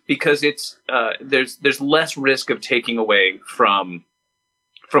elements because it's there's less risk of taking away from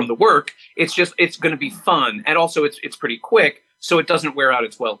the work. It's going to be fun. And also it's pretty quick, so it doesn't wear out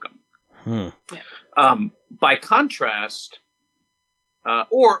its welcome. By contrast,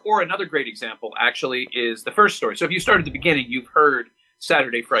 or another great example actually is the first story. So if you start at the beginning, you've heard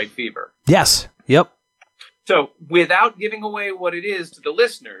Saturday Fright Fever. Yes. Yep. So without giving away what it is to the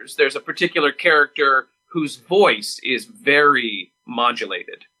listeners, there's a particular character whose voice is very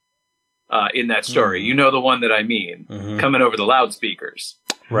modulated in that story. You know the one that I mean, coming over the loudspeakers.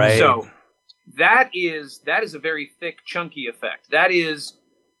 Right. So that is a very thick, chunky effect. That is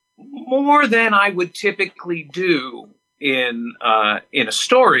more than I would typically do in a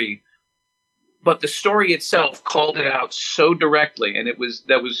story, but the story itself called it out so directly, and that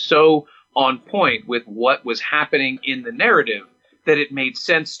was so on point with what was happening in the narrative that it made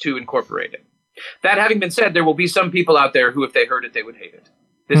sense to incorporate it. That having been said, there will be some people out there who, if they heard it, they would hate it.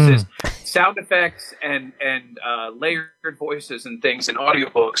 This is sound effects and layered voices and things in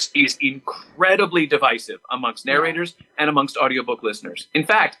audiobooks is incredibly divisive amongst narrators and amongst audiobook listeners. In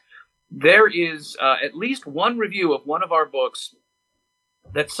fact, there is at least one review of one of our books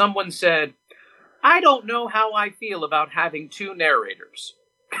that someone said, "I don't know how I feel about having two narrators."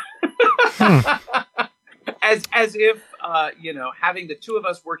 As if having the two of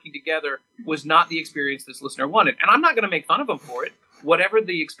us working together was not the experience this listener wanted. And I'm not going to make fun of them for it. Whatever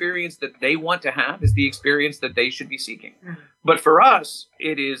the experience that they want to have is the experience that they should be seeking. But for us,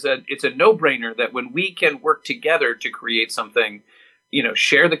 it's a no-brainer that when we can work together to create something,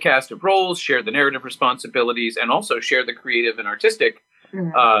 share the cast of roles, share the narrative responsibilities, and also share the creative and artistic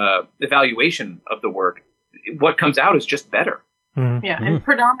evaluation of the work, what comes out is just better. Yeah, and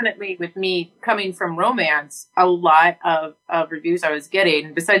predominantly with me coming from romance, a lot of reviews I was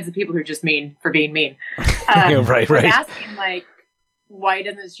getting, besides the people who are just mean for being mean, right. asking like, why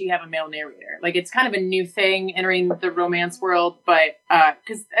doesn't she have a male narrator? Like, it's kind of a new thing entering the romance world, but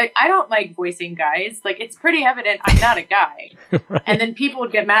because I don't like voicing guys. Like, it's pretty evident I'm not a guy. Right. And then people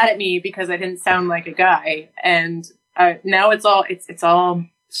would get mad at me because I didn't sound like a guy. And now it's all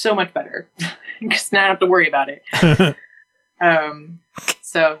so much better because now I don't have to worry about it.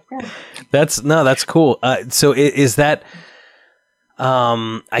 So yeah. That's cool. So is that,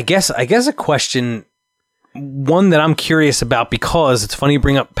 I guess a question, one that I'm curious about, because it's funny you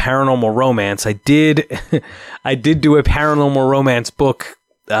bring up paranormal romance. I did do a paranormal romance book,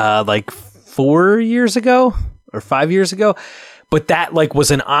 like 4 years ago or 5 years ago, but that like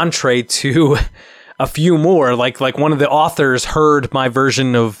was an entree to a few more. Like one of the authors heard my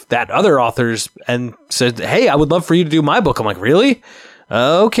version of that other author's and said, "Hey, I would love for you to do my book." I'm like, "Really?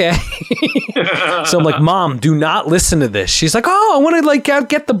 Okay." So I'm like, "Mom, do not listen to this." She's like, "Oh, I want to like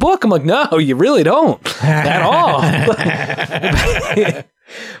get the book." I'm like, "No, you really don't at all."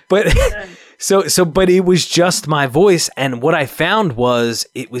 But but it was just my voice, and what I found was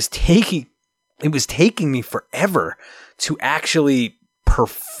it was taking me forever to actually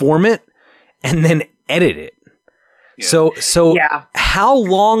perform it and then edit it. Yeah. So how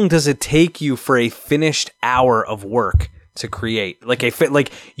long does it take you for a finished hour of work to create? Like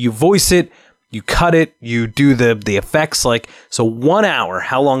you voice it, you cut it, you do the effects, so 1 hour,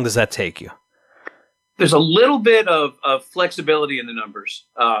 how long does that take you? There's a little bit of flexibility in the numbers.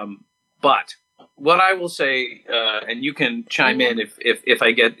 But what I will say, and you can chime in if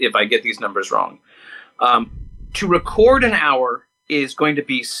I get these numbers wrong. To record an hour is going to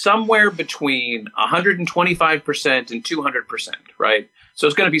be somewhere between 125% and 200%, right? So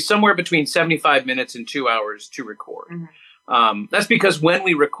it's going to be somewhere between 75 minutes and 2 hours to record. That's because when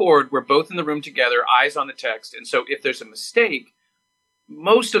we record, we're both in the room together, eyes on the text. And so if there's a mistake,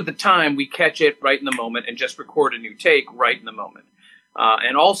 most of the time we catch it right in the moment and just record a new take right in the moment.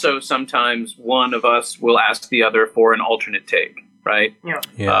 And also sometimes one of us will ask the other for an alternate take. Right.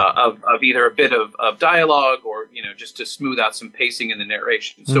 Of either a bit of dialogue or, just to smooth out some pacing in the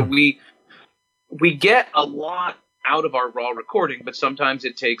narration. So we get a lot out of our raw recording, but sometimes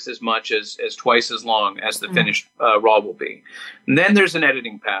it takes as much as twice as long as the finished raw will be. And then there's an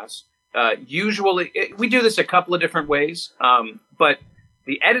editing pass. Usually we do this a couple of different ways. But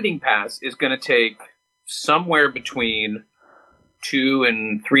the editing pass is going to take somewhere between 2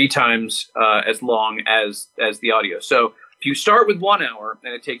 and 3 times as long as the audio. So if you start with 1 hour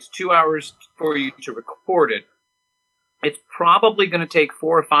and it takes 2 hours for you to record it, it's probably going to take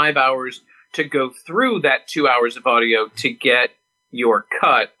 4 or 5 hours to go through that 2 hours of audio to get your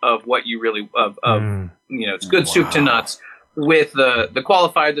cut of what you really it's good soup to nuts, with the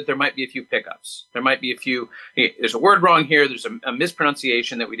qualifier that there might be a few pickups. There might be there's a word wrong here. There's a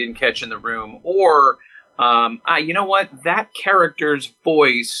mispronunciation that we didn't catch in the room, or you know what, that character's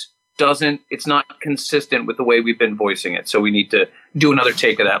voice it's not consistent with the way we've been voicing it. So we need to do another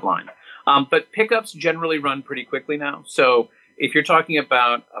take of that line. But pickups generally run pretty quickly now. So if you're talking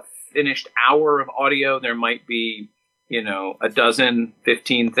about a finished hour of audio, there might be, a dozen,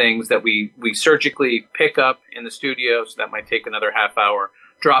 15 things that we surgically pick up in the studio. So that might take another half hour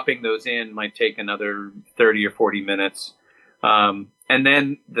dropping those in might take another 30 or 40 minutes. And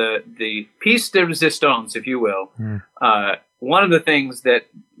then the piece de resistance, if you will, one of the things that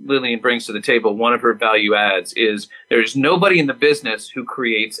Lillian brings to the table, one of her value adds, is there's nobody in the business who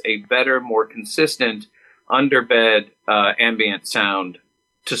creates a better, more consistent underbed ambient sound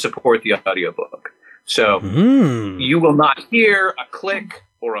to support the audiobook. So you will not hear a click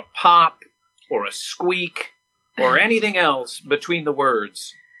or a pop or a squeak or anything else between the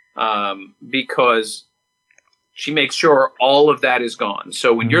words, because she makes sure all of that is gone.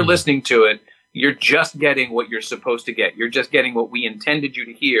 So when you're listening to it, you're just getting what you're supposed to get. You're just getting what we intended you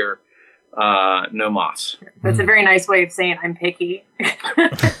to hear. No moss. That's a very nice way of saying I'm picky.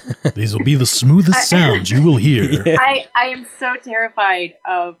 These will be the smoothest sounds you will hear. I am so terrified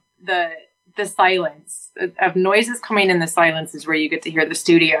of the silence, of noises coming in the silences where you get to hear the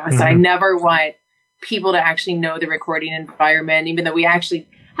studio. So I never want people to actually know the recording environment, even though we actually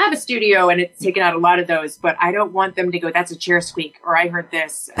have a studio and it's taken out a lot of those, but I don't want them to go, that's a chair squeak, or I heard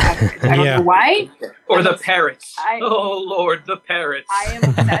this. I don't know why. Or the parrots. Oh, Lord, the parrots. I am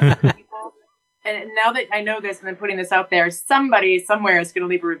obsessed with people. And now that I know this and I'm putting this out there, somebody somewhere is going to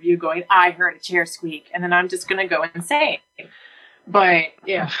leave a review going, I heard a chair squeak. And then I'm just going to go insane. But,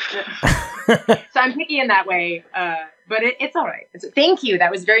 yeah. So I'm picky in that way. But it's all right. Thank you.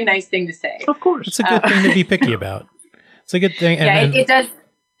 That was a very nice thing to say. Of course. It's a good thing to be picky about. It's a good thing. And it does.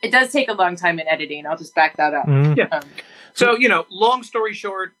 It does take a long time in editing. I'll just back that up. Yeah. So, long story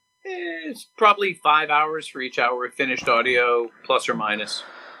short, it's probably 5 hours for each hour of finished audio, plus or minus.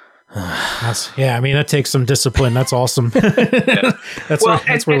 That takes some discipline. That's awesome.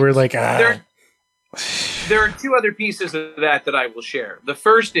 That's where we're like, There are two other pieces of that I will share. The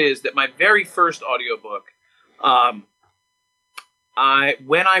first is that my very first audiobook,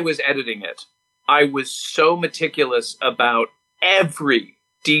 when I was editing it, I was so meticulous about every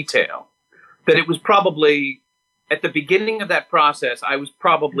detail that it was probably, at the beginning of that process, I was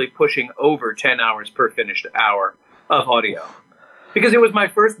probably pushing over 10 hours per finished hour of audio, because it was my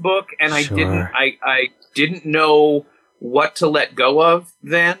first book and I didn't know what to let go of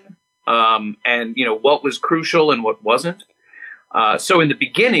then, and what was crucial and what wasn't. So in the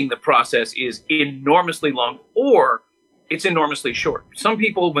beginning, the process is enormously long, or it's enormously short. Some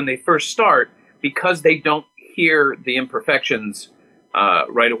people, when they first start, because they don't hear the imperfections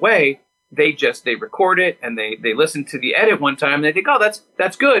right away, they record it and they listen to the edit one time and they think, oh,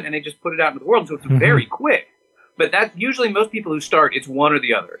 that's good, and they just put it out into the world. So it's very quick. But that usually, most people who start, it's one or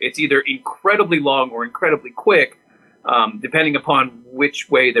the other. It's either incredibly long or incredibly quick, depending upon which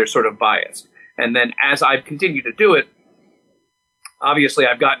way they're sort of biased. And then as I've continued to do it, obviously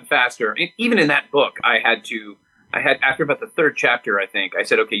I've gotten faster. Even in that book, I had after about the third chapter, I think, I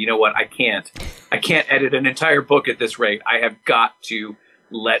said, okay, you know what? I can't edit an entire book at this rate. I have got to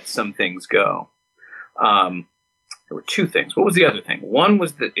let some things go. There were two things. What was the other thing? One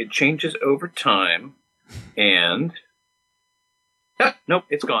was that it changes over time, and nope,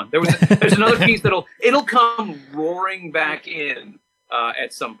 it's gone. There's another piece it'll come roaring back in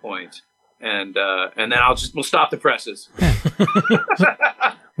at some point, and then we'll stop the presses.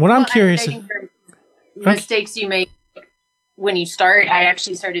 What I'm curious. Mistakes you make when you start. I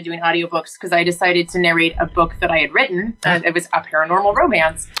actually started doing audiobooks because I decided to narrate a book that I had written. It was a paranormal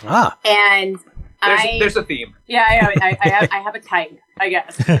romance. And there's a theme. Yeah, I have a type, I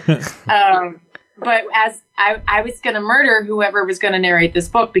guess. But as I was going to murder whoever was going to narrate this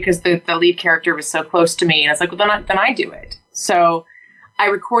book because the lead character was so close to me. And I was like, well, then I do it. So I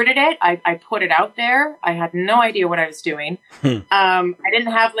recorded it. I put it out there. I had no idea what I was doing. I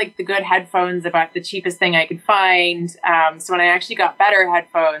didn't have the good headphones, about the cheapest thing I could find. So when I actually got better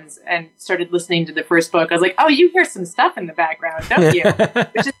headphones and started listening to the first book, I was like, oh, you hear some stuff in the background, don't you?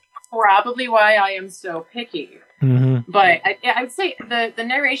 Which is probably why I am so picky. But I would say the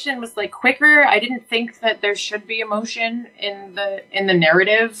narration was quicker. I didn't think that there should be emotion in the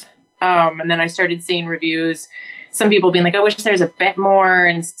narrative. And then I started seeing reviews. Some people being like, I wish there's a bit more.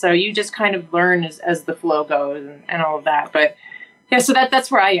 And so you just kind of learn as the flow goes and all of that. But yeah, so that's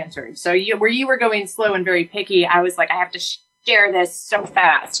where I entered. So where you were going slow and very picky, I was like, I have to share this so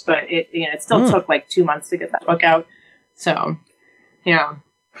fast. But it still took 2 months to get that book out. So, yeah.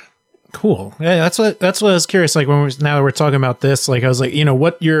 Cool. Yeah, that's what I was curious. Now that we're talking about this, I was like,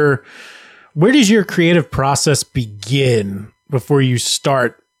 where does your creative process begin before you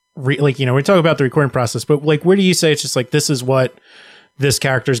start? We talk about the recording process, but where do you say it's just this is what this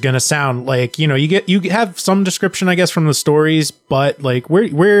character is going to sound like? You have some description, I guess, from the stories, but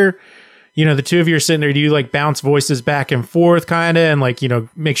where the two of you are sitting there, do you bounce voices back and forth kind of, and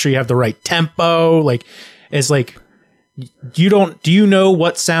make sure you have the right tempo? do you know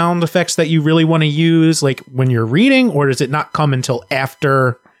what sound effects that you really want to use like when you're reading, or does it not come until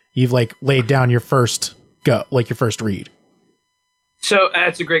after you've like laid down your first read? So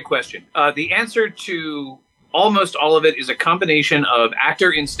that's a great question. The answer to almost all of it is a combination of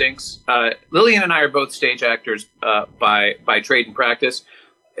actor instincts. Lillian and I are both stage actors by trade and practice.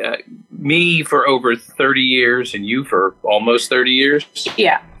 Me for over 30 years and you for almost 30 years.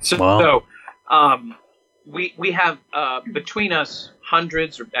 Yeah. So we have between us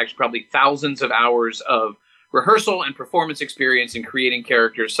hundreds, or actually probably thousands of hours of rehearsal and performance experience in creating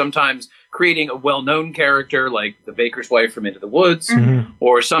characters, sometimes creating a well-known character like the baker's wife from Into the Woods,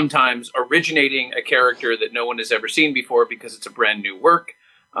 or sometimes originating a character that no one has ever seen before because it's a brand new work,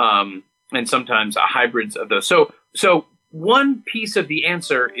 and sometimes hybrids of those. So one piece of the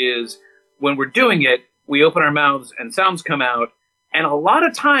answer is when we're doing it, we open our mouths and sounds come out, and a lot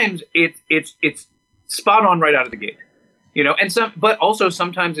of times it's spot on right out of the gate, but also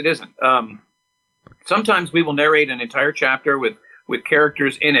sometimes it isn't. Sometimes we will narrate an entire chapter with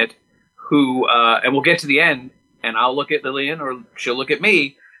characters in it who, and we'll get to the end, and I'll look at Lillian or she'll look at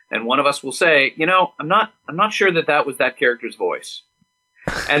me, and one of us will say, I'm not sure that was that character's voice.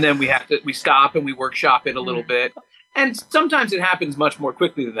 And then we stop and we workshop it a little bit. And sometimes it happens much more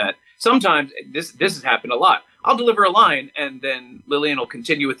quickly than that. Sometimes this has happened a lot. I'll deliver a line and then Lillian will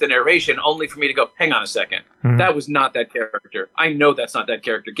continue with the narration only for me to go, hang on a second. That was not that character. I know that's not that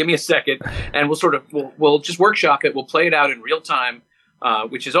character. Give me a second. And we'll just workshop it. We'll play it out in real time,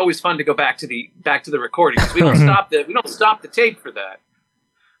 which is always fun to go back to the recording. We don't stop the tape for that.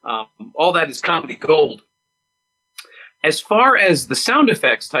 All that is comedy gold. As far as the sound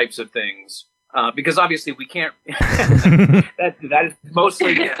effects types of things, because obviously we can't. that is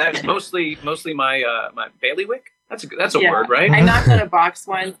mostly my bailiwick. That's a word, right? I knocked on a box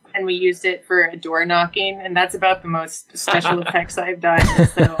once, and we used it for a door knocking, and that's about the most special effects I've done.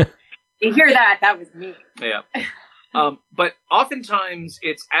 So you hear that? That was me. Yeah. But oftentimes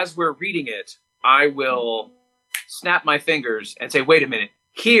it's as we're reading it, I will snap my fingers and say, "Wait a minute,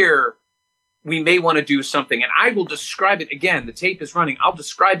 here." We may want to do something, and I will describe it again. The tape is running. I'll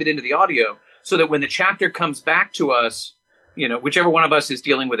describe it into the audio so that when the chapter comes back to us, whichever one of us is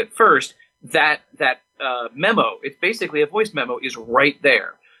dealing with it first, that memo, it's basically a voice memo, is right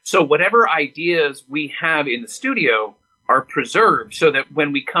there. So whatever ideas we have in the studio are preserved so that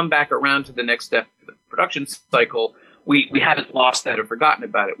when we come back around to the next step of the production cycle, we haven't lost that or forgotten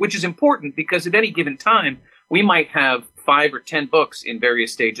about it, which is important because at any given time, we might have 5 or 10 books in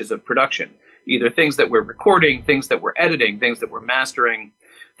various stages of production. Either things that we're recording, things that we're editing, things that we're mastering,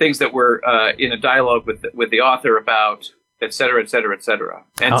 things that we're in a dialogue with the author about, et cetera, et cetera, et cetera.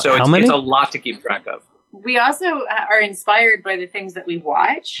 And it's a lot to keep track of. We also are inspired by the things that we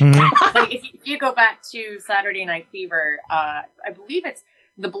watch. Like if you go back to Saturday Night Fever, I believe it's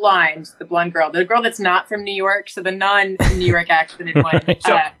the blonde girl, the girl that's not from New York, so the non-New York accented one.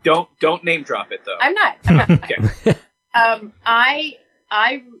 So don't name drop it though. I'm not. Okay.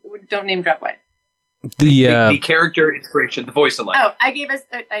 I don't name drop what? The character inspiration, the voice alike. Oh, I gave us.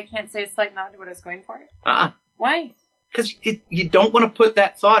 I can't say a slight nod to what I was going for. Why? Because you don't want to put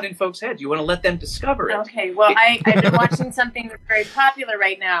that thought in folks' heads. You want to let them discover it. Okay. Well, I've been watching something that's very popular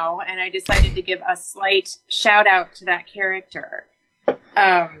right now, and I decided to give a slight shout out to that character.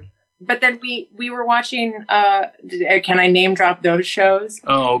 But then we were watching. Can I name drop those shows?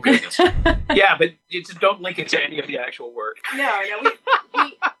 Oh goodness. Yeah, but you just don't link it to any of the actual work. No.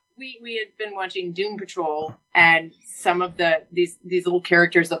 We had been watching Doom Patrol, and some of these little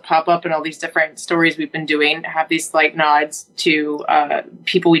characters that pop up in all these different stories we've been doing have these slight nods to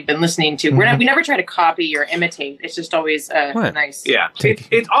people we've been listening to. We never try to copy or imitate. It's just always nice. Yeah,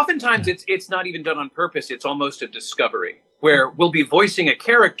 it's oftentimes it's not even done on purpose. It's almost a discovery where we'll be voicing a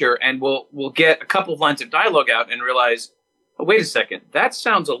character and we'll get a couple of lines of dialogue out and realize, oh, wait a second, that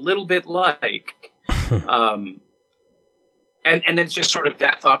sounds a little bit like. And then it's just sort of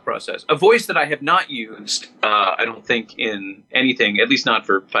that thought process. A voice that I have not used, I don't think, in anything, at least not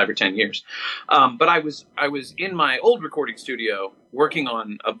for 5 or 10 years. But I was in my old recording studio working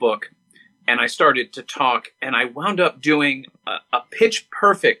on a book, and I started to talk, and I wound up doing a pitch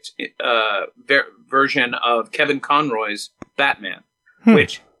perfect version of Kevin Conroy's Batman,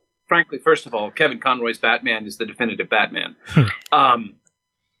 which, frankly, first of all, Kevin Conroy's Batman is the definitive Batman.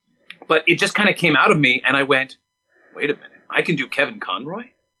 But it just kind of came out of me, and I went, wait a minute. I can do Kevin Conroy?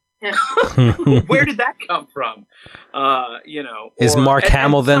 Where did that come from? Is Mark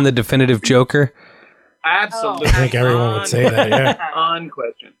Hamill then the definitive Joker? Absolutely. I think everyone would say that, yeah. On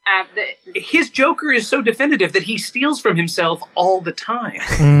question. His Joker is so definitive that he steals from himself all the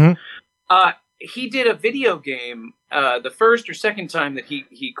time. he did a video game the first or second time that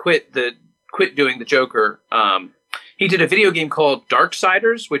he quit doing the Joker. He did a video game called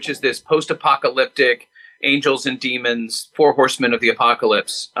Darksiders, which is this post-apocalyptic angels and demons, four horsemen of the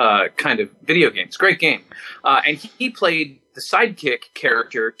apocalypse kind of video game. It's a great game. And he played the sidekick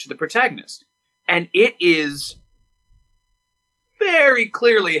character to the protagonist. And it is very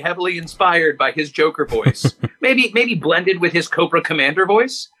clearly heavily inspired by his Joker voice. maybe blended with his Cobra Commander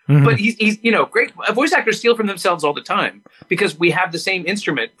voice. Mm-hmm. But he's great. Voice actors steal from themselves all the time because we have the same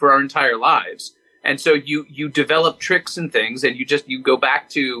instrument for our entire lives. And so you develop tricks and things, and you go back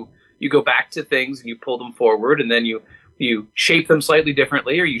to things and you pull them forward, and then you shape them slightly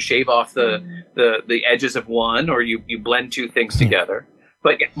differently, or you shave off the edges of one, or you blend two things together.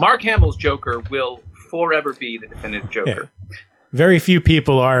 But Mark Hamill's Joker will forever be the definitive Joker. Yeah. Very few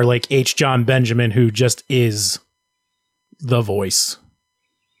people are like H. John Benjamin, who just is the voice.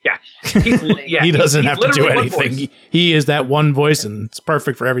 Yeah, he doesn't have to do anything. He is that one voice, and it's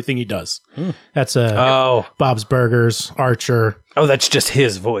perfect for everything he does. That's Bob's Burgers, Archer. Oh, that's just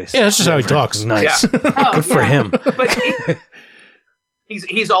his voice. Yeah, that's just how he talks. Nice. Yeah. Good for him. But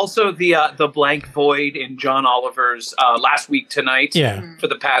he's also the blank void in John Oliver's Last Week Tonight. Yeah. For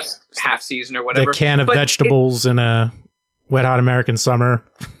the past half season or whatever. The can of vegetables in a Wet Hot American Summer.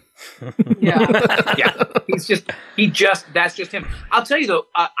 Yeah. That's just him. I'll tell you though,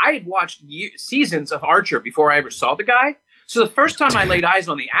 I had watched seasons of Archer before I ever saw the guy. So the first time I laid eyes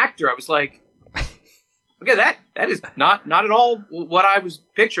on the actor, I was like, okay, that is not at all what I was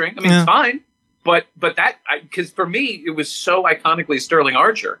picturing. I mean, it's fine, but that, because for me, it was so iconically Sterling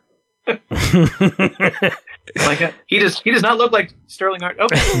Archer. He does not look like Sterling Archer.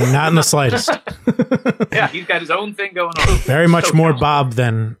 Okay. Not in the slightest. Yeah, he's got his own thing going on. Very much more Bob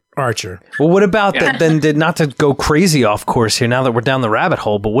than Archer. Well, what about then? Not to go crazy off course here. Now that we're down the rabbit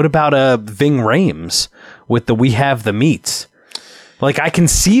hole, but what about Ving Rhames with the "We Have the Meats"? Like, I can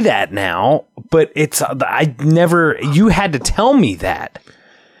see that now, but I never. You had to tell me that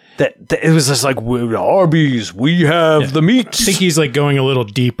it was just like, Arby's, we have the meats. I think he's like going a little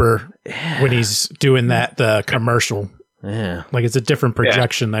deeper when he's doing the commercial. Yeah, like it's a different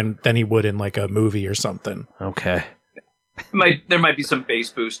projection than he would in like a movie or something. Okay. There might be some bass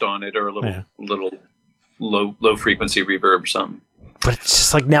boost on it, or a little low frequency reverb or something. But it's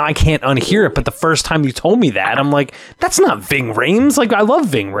just like, now I can't unhear it. But the first time you told me that, I'm like, that's not Ving Rhames. Like, I love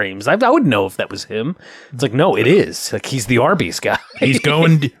Ving Rhames. I would know if that was him. It's like, no, it is. Like, he's the Arby's guy. He's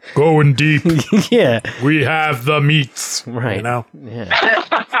going deep. Yeah. We have the meats. Right. You know? Yeah.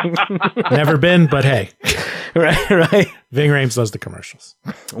 Never been, but hey. Right. Ving Rhames does the commercials.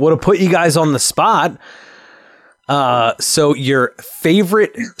 Well, to put you guys on the spot, so your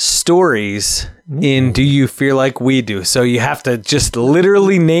favorite stories in Do You Fear Like We Do? So you have to just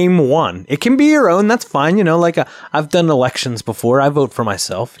literally name one. It can be your own. That's fine. You know, like I've done elections before. I vote for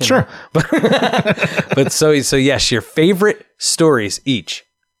myself. Sure. But so yes, your favorite stories each.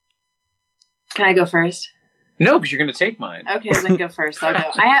 Can I go first? No, because you're going to take mine. Okay, then go first. I'll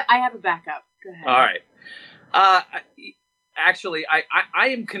go. I have a backup. Go ahead. All right. Actually, I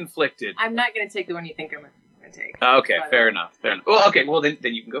am conflicted. I'm not going to take the one you think I'm going to take. Okay, fair enough. Well, okay, well then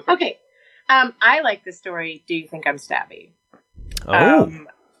you can go first. Okay. I like the story, Do You Think I'm Stabby? Oh.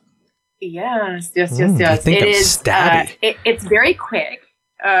 Yes. You think It I'm is stabby? it's very quick.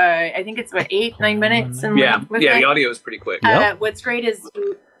 I think it's 8-9 minutes. The audio is pretty quick. What's great is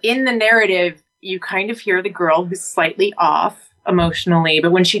in the narrative, you kind of hear the girl who's slightly off emotionally,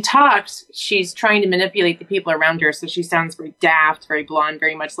 but when she talks, she's trying to manipulate the people around her, so she sounds very daft, very blonde,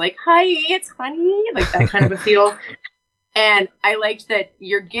 very much like, hi, it's honey, like that kind of a feel. And I liked that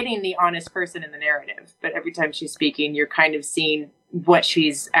you're getting the honest person in the narrative, but every time she's speaking, you're kind of seeing what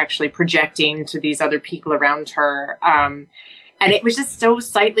she's actually projecting to these other people around her. And it was just so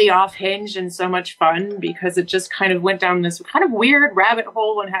slightly off hinge and so much fun because it just kind of went down this kind of weird rabbit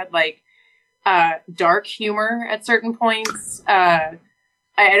hole and had like dark humor at certain points. I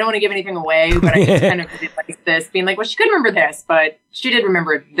don't want to give anything away, but I just kind of did like this, being like, well, she couldn't remember this, but she did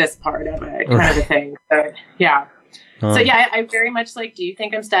remember this part of it, kind of a thing. So, yeah. So, yeah, I very much like, Do You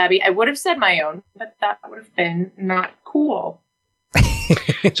Think I'm Stabby? I would have said my own, but that would have been not cool.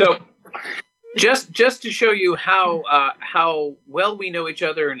 So, just to show you how well we know each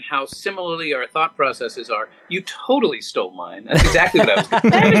other and how similarly our thought processes are, you totally stole mine. That's exactly what I was going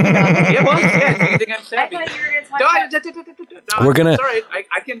to say. It was. Yeah. Do you think I'm stabby? I thought you were going to talk about... We're gonna. Sorry,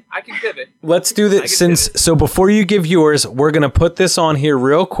 I can pivot. Let's do this. So before you give yours, we're gonna put this on here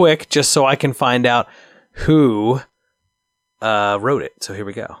real quick, just so I can find out who wrote it. So here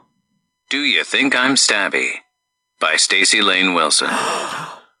we go. Do You Think I'm Stabby? By Stacey Lane Wilson.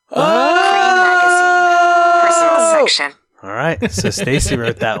 Oh! collection. All right. So Stacy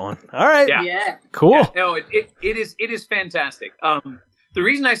wrote that one. All right. Yeah. Cool. Yeah, no, it is fantastic. The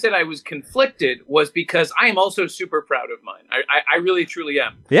reason I said I was conflicted was because I am also super proud of mine. I really truly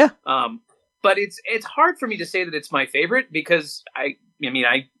am. Yeah. But it's hard for me to say that it's my favorite because I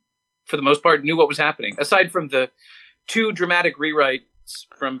for the most part knew what was happening aside from the 2 dramatic rewrites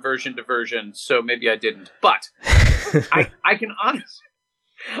from version to version. So maybe I didn't, but I can honestly.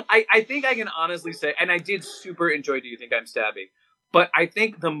 I think I can honestly say, and I did super enjoy Do You Think I'm Stabby? But I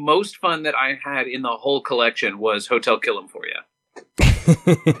think the most fun that I had in the whole collection was Hotel Kill 'Em For You.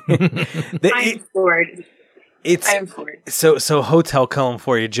 I'm floored. I'm floored. So Hotel Kill 'Em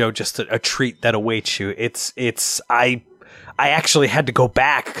For You, Joe, just a treat that awaits you. I actually had to go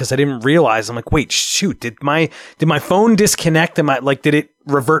back because I didn't realize. I'm like, wait, shoot, did my phone disconnect? Did it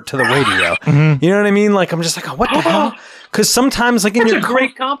revert to the radio? You know what I mean? Like, I'm just like, oh, what the hell? Because sometimes, like, in That's your a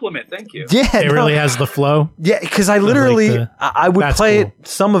great compliment. Thank you. yeah, It really has the flow. yeah, because I literally I would that's play cool. it,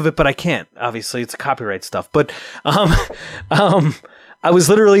 some of it, but I can't. Obviously, it's copyright stuff. But I was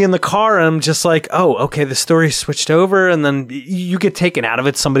literally in the car and I'm just like, oh, okay, the story switched over, and then you get taken out of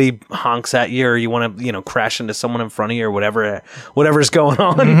it. Somebody honks at you, or you want to, crash into someone in front of you, or whatever's going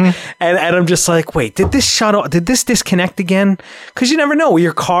on. And I'm just like, wait, did this shut off? Did this disconnect again? Because you never know.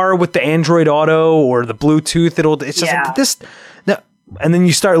 Your car with the Android Auto or the Bluetooth, it's just like, did this. No. And then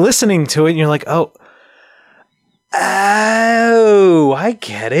you start listening to it and you're like, oh, I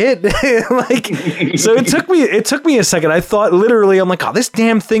get it. So it took me a second. I thought literally, I'm like, oh, this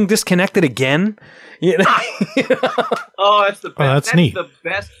damn thing disconnected again. You know? Oh, that's the best. That's neat. The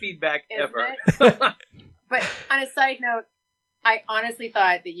best feedback Isn't ever. But on a side note, I honestly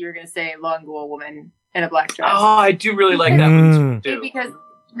thought that you were going to say Long Ghoul Woman in a black dress. Oh, I do really like that one too. Because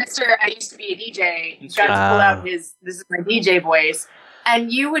Mr. I used to be a DJ got to pull out his "This is my DJ" voice,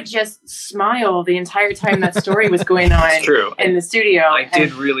 and you would just smile the entire time that story was going on. It's true. In the studio. I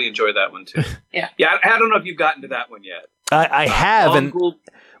did really enjoy that one too. Yeah. I don't know if you've gotten to that one yet. I have, and Ghoul-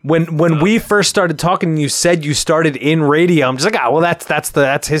 when we first started talking, you said you started in radio. I'm just like, well,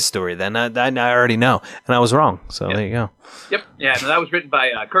 that's his story. Then I already know, and I was wrong. So there you go. Yep. Yeah. No, that was written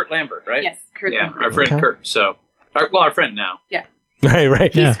by Kurt Lambert, right? Yes, Kurt Yeah, Lambert. our friend Kurt. So, our friend now. Yeah.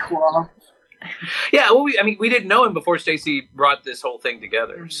 Right. He's cool. Yeah. Well, we didn't know him before Stacy brought this whole thing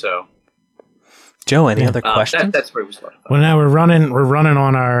together. So, Joe, any other questions? That's where it was fun. Well, now we're running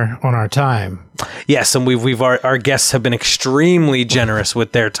on our time. Yes, and our guests have been extremely generous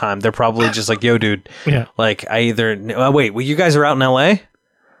with their time. They're probably just like, yo, dude. Yeah. Like, wait, well, you guys are out in L.A.?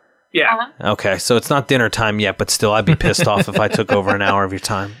 Yeah. Uh-huh. Okay, so it's not dinner time yet, but still, I'd be pissed off if I took over an hour of your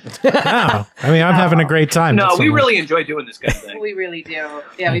time. No, I mean, I'm having a great time. No, That's we all. really enjoy doing this kind of thing. We really do.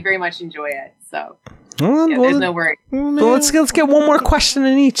 Yeah, we very much enjoy it. So Well, there's no worry. well, let's get one more question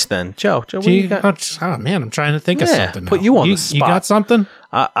in each then. Joe, what do you got? Oh man, I'm trying to think of Yeah, something. put now. you on the You spot. got something?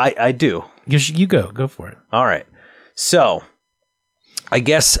 I do. You go for it. All right. So, I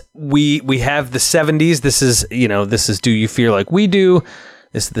guess we have the 70s. This is Do You Fear Like We Do?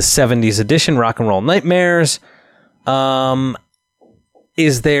 This is the 70s edition, Rock and Roll Nightmares.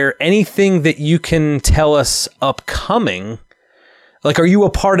 Is there anything that you can tell us upcoming? Like, are you a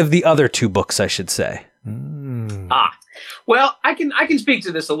part of the other 2 books, I should say? Well, I can speak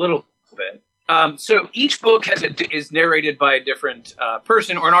to this a little bit. So each book is narrated by a different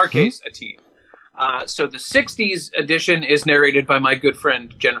person, or in our case, a team. So the 60s edition is narrated by my good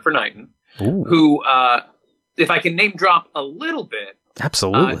friend Jennifer Knighton, who, if I can name drop a little bit,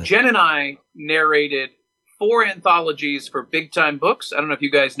 Absolutely. Jen and I narrated 4 anthologies for Big Time Books. I don't know if you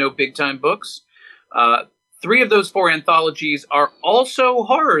guys know Big Time Books. 3 of those 4 anthologies are also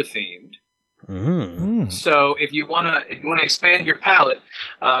horror themed. So if you want to expand your palette,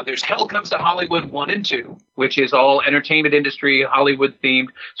 there's Hell Comes to Hollywood 1 and 2, which is all entertainment industry, Hollywood themed,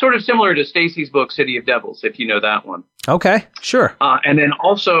 sort of similar to Stacy's book City of Devils, if you know that one. Okay, sure. And then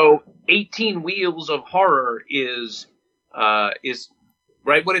also 18 Wheels of Horror is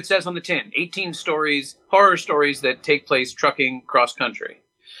right what it says on the tin. 18 horror stories that take place trucking cross country.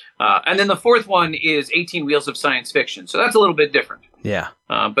 And then the 4th one is 18 Wheels of Science Fiction. So that's a little bit different. Yeah.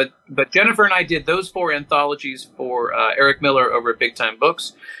 But Jennifer and I did those 4 anthologies for Eric Miller over at Big Time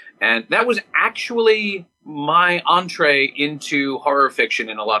Books. And that was actually my entree into horror fiction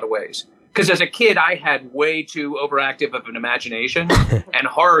in a lot of ways. Because as a kid, I had way too overactive of an imagination, and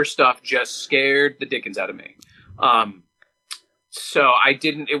horror stuff just scared the dickens out of me. So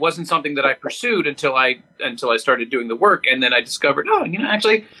it wasn't something that I pursued until I started doing the work. And then I discovered,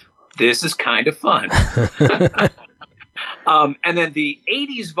 actually, this is kind of fun. And then the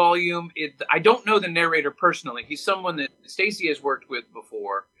 80s volume, I don't know the narrator personally. He's someone that Stacy has worked with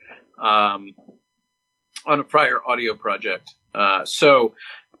before. on a prior audio project. So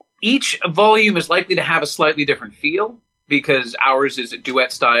each volume is likely to have a slightly different feel because ours is a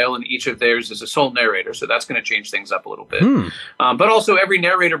duet style and each of theirs is a sole narrator. So that's going to change things up a little bit. But also every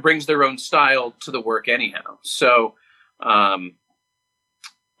narrator brings their own style to the work anyhow. So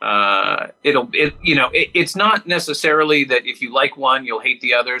it's not necessarily that if you like one, you'll hate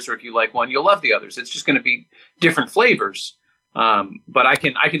the others, or if you like one, you'll love the others. It's just going to be different flavors. But I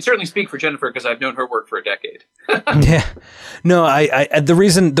can certainly speak for Jennifer because I've known her work for a decade. Yeah, no, the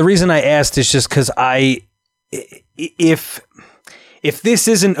reason I asked is just because if this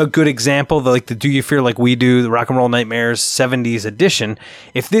isn't a good example, like the Do You Fear Like We Do, the Rock and Roll Nightmares 70s edition,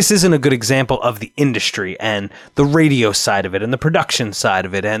 if this isn't a good example of the industry and the radio side of it and the production side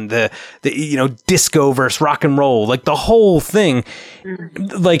of it and the disco versus rock and roll, like the whole thing,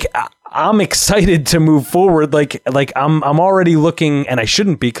 like I'm excited to move forward. Like I'm already looking, and I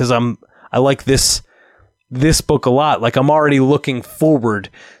shouldn't be because I like this book a lot. Like I'm already looking forward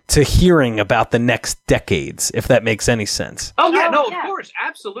to hearing about the next decades, if that makes any sense. Oh yeah, of course,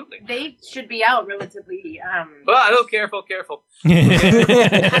 absolutely. They should be out relatively. Careful.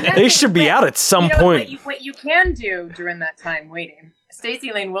 They should be out at some point. What you can do during that time waiting.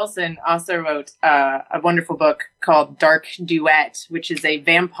 Stacey Lane Wilson also wrote a wonderful book called Dark Duet, which is a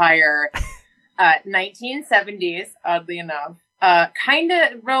vampire 1970s, oddly enough. Kind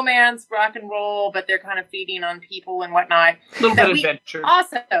of romance, rock and roll, but they're kind of feeding on people and whatnot. A little bit of adventure.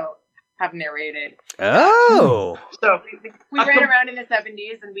 Also have narrated. Oh. So we ran around in the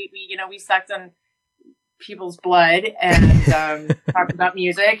 70s and we sucked on people's blood and talked about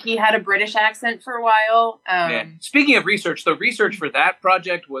music. He had a British accent for a while. Speaking of research, the research for that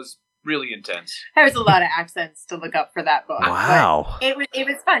project was really intense. There was a lot of accents to look up for that book. Wow. It was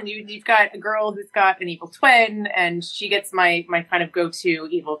fun. You've got a girl who's got an evil twin, and she gets my kind of go-to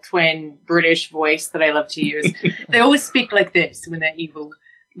evil twin British voice that I love to use. They always speak like this when they're evil.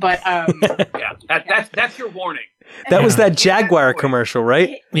 But that's your warning. That was that Jaguar commercial,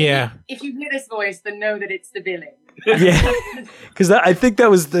 right? Yeah. If you hear this voice, then know that it's the villain. Yeah, because I think that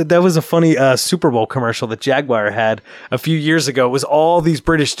was a funny Super Bowl commercial that Jaguar had a few years ago. It was all these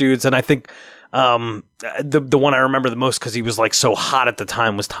British dudes, and I think the one I remember the most because he was like so hot at the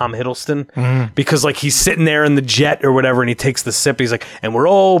time was Tom Hiddleston, because like he's sitting there in the jet or whatever, and he takes the sip. He's like, and we're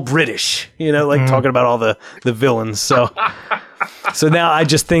all British, talking about all the villains. So now I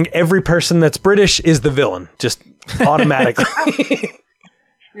just think every person that's British is the villain, just automatically.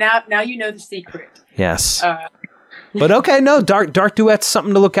 Now you know the secret. Yes. But okay, no, Dark Duet's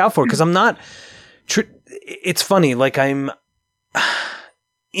something to look out for because I'm not. It's funny, like I'm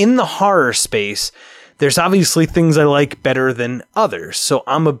in the horror space. There's obviously things I like better than others. So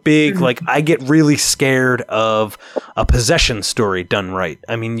I'm a big I get really scared of a possession story done right.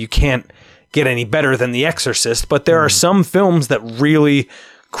 I mean, you can't get any better than The Exorcist, but there are some films that really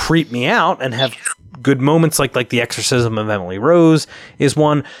creep me out and have good moments, like The Exorcism of Emily Rose is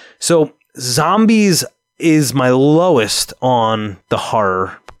one. So zombies is my lowest on the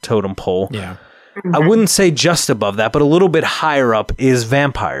horror totem pole. Yeah. I wouldn't say just above that, but a little bit higher up is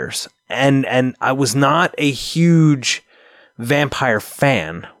vampires. And I was not a huge vampire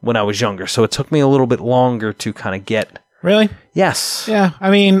fan when I was younger, so it took me a little bit longer to kind of get. Really? Yes. Yeah. I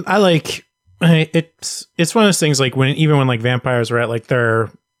mean, I like it's one of those things like when vampires were at like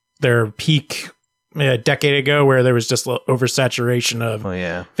their peak a decade ago, where there was just oversaturation of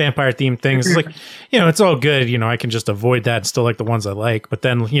vampire themed things. It's like, it's all good. I can just avoid that and still like the ones I like. But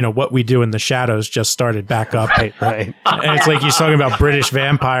then, What We Do in the Shadows just started back up. Right. And it's like he's talking about British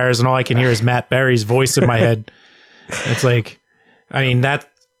vampires and all I can hear is Matt Berry's voice in my head. It's like, I mean, that.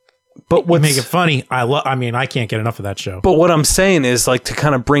 But what make it funny? I can't get enough of that show. But what I'm saying is, like, to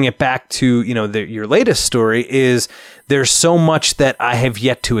kind of bring it back to your latest story is there's so much that I have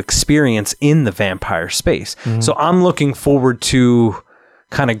yet to experience in the vampire space. So I'm looking forward to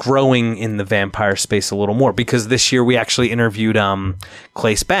kind of growing in the vampire space a little more, because this year we actually interviewed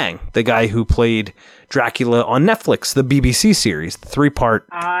Claes Bang, the guy who played Dracula on Netflix, the BBC series, the 3-part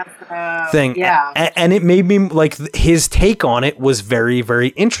thing. Yeah. And it made me like his take on it was very, very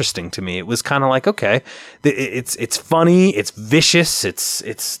interesting to me. It was kind of like, okay, it's funny, it's vicious,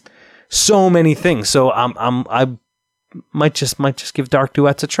 it's so many things. So I might just give Dark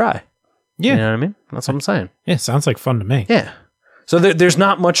Duets a try. Yeah. You know what I mean? That's what I'm saying. Yeah, sounds like fun to me. Yeah. So there's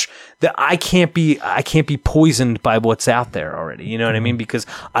not much that I can't be poisoned by what's out there already. You know what I mean? Because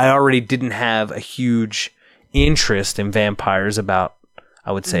I already didn't have a huge interest in vampires about,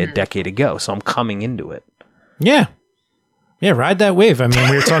 I would say, a decade ago. So I'm coming into it. Yeah. Yeah, ride that wave. I mean,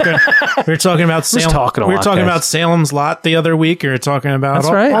 we were talking about Salem. talking a we were lot, talking guys. about Salem's Lot the other week. We were talking about That's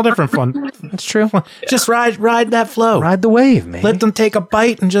all, right. all different fun. That's true. Just ride that flow. Ride the wave, man. Let them take a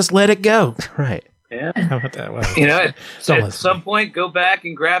bite and just let it go. Right. Yeah. How about that? Well, You know, Don't at listen. some point, go back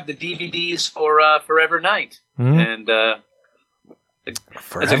and grab the DVDs for Forever Night. Mhm. And that's a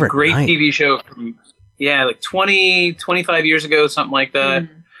Forever great Night. TV show from, like 20, 25 years ago, something like that.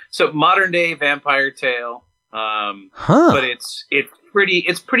 So modern day vampire tale. Huh. But it's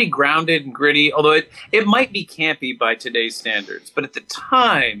pretty grounded and gritty, although it might be campy by today's standards. But at the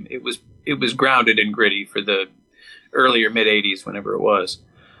time, it was grounded and gritty for the earlier mid 80s, whenever it was.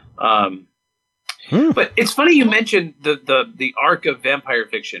 But it's funny you mentioned the arc of vampire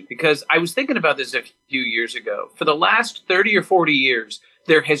fiction, because I was thinking about this a few years ago. For the last 30 or 40 years,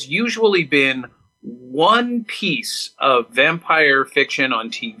 there has usually been one piece of vampire fiction on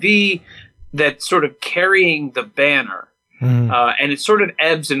TV that's sort of carrying the banner. And it sort of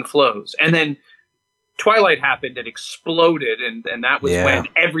ebbs and flows. And then Twilight happened and exploded, and that was when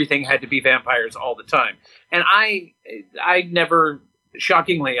everything had to be vampires all the time. And I never...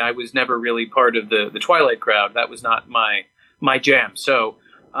 Shockingly, I was never really part of the Twilight crowd. That was not my jam. So,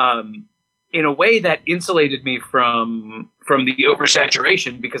 in a way, that insulated me from the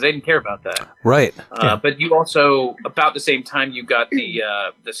oversaturation, because I didn't care about that. Right. But you also, about the same time, you got the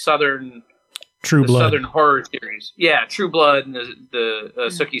Southern True Blood. Southern horror series, True Blood, and the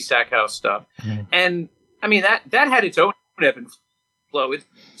Sookie Stackhouse stuff. And I mean that had its own ebb and flow. It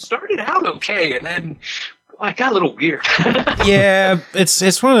started out okay, and then. It got a little weird. Yeah,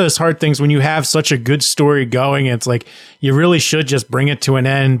 it's one of those hard things when you have such a good story going. It's like you really should just bring it to an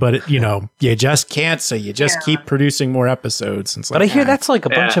end, but you just can't. So you just keep producing more episodes. And it's But like, I hear that's like a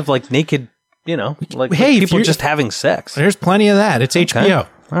bunch of like naked, like Hey, if people you're- just having sex. there's plenty of that. It's HBO.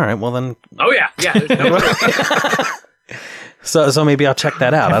 All right. Well then, Oh yeah. There's no so maybe I'll check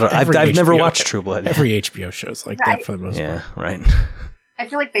that out. Every I've never HBO watched True Blood. Every HBO show's like that for the most part. Yeah. Right. I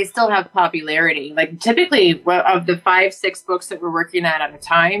feel like they still have popularity. Like typically of the 5-6 books that we're working at a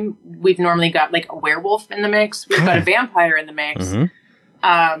time, we've normally got like a werewolf in the mix. We've got a vampire in the mix.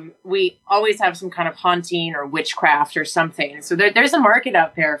 We always have some kind of haunting or witchcraft or something. So there's a market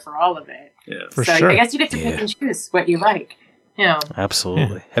out there for all of it. For so sure. I guess you get to pick and choose what you like.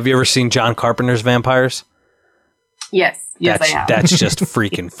 Absolutely. Have you ever seen John Carpenter's Vampires? Yes, I have. That's just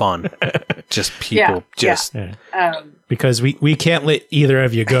freaking fun. Just people Because we can't let either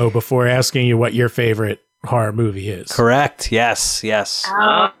of you go before asking you what your favorite horror movie is. Correct. Yes.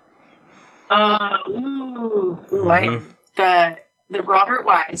 The Robert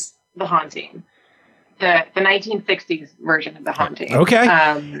Wise, The Haunting, the 1960s version of The Haunting. Okay.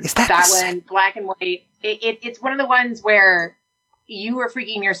 Is that that the one, black and white? It's one of the ones where you are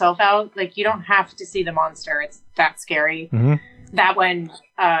freaking yourself out. Like you don't have to see the monster; it's that scary. That one,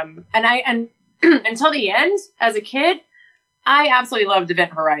 and until the end, as a kid, I absolutely loved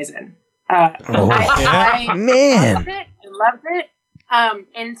Event Horizon. I loved it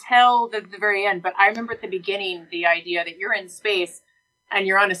until the very end. But I remember at the beginning, the idea that you're in space and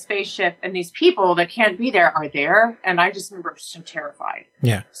you're on a spaceship and these people that can't be there are there. And I just remember so terrified.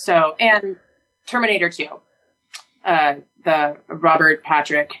 Yeah. So, and Terminator 2, the Robert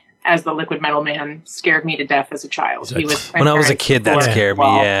Patrick as the liquid metal man scared me to death as a child. He was when I was a kid, that scared me.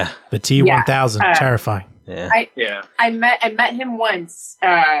 Yeah. The T-1000, terrifying. Yeah. I met him once,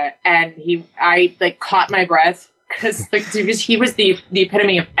 and I like caught my breath because like he was the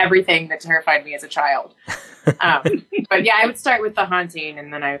epitome of everything that terrified me as a child. But yeah, I would start with The Haunting,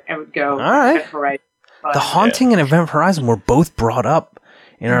 and then I would go. All right. The Haunting and Event Horizon were both brought up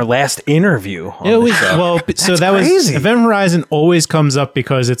in our last interview. It was so that crazy. was Event Horizon always comes up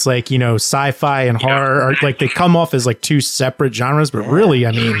because it's like sci-fi and horror are like they come off as like two separate genres, but really,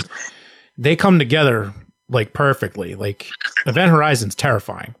 I mean, they come together like perfectly. Like Event Horizon's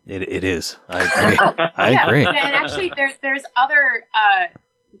terrifying. It is. I agree. I agree. And actually, there's other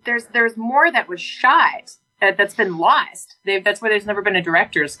there's more that was shot that's been lost. That's where there's never been a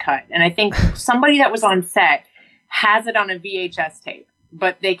director's cut, and I think somebody that was on set has it on a VHS tape.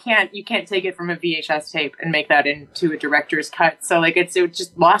 But you can't take it from a VHS tape and make that into a director's cut. So like it was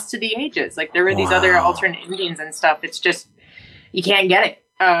just lost to the ages. Like there were these other alternate endings and stuff. It's just, you can't get it.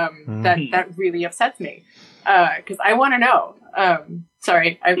 That really upsets me. Cause I want to know.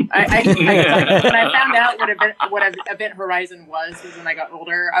 Sorry. When I found out what Event Horizon was when I got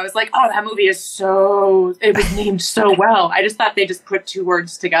older, I was like, oh, that movie is it was named so well. I just thought they just put two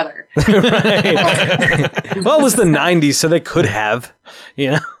words together. Well, it was the 90s, so they could have,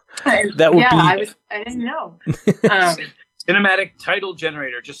 that would be. I didn't know. Cinematic title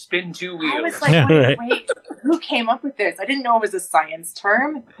generator, just spin 2 wheels. I was like, wait, who came up with this? I didn't know it was a science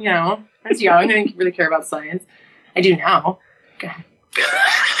term. You know, I was young. I didn't really care about science. I do now. God.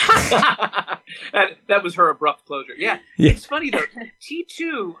 that was her abrupt closure. Yeah. It's funny though.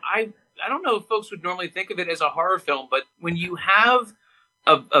 T2, I don't know if folks would normally think of it as a horror film, but when you have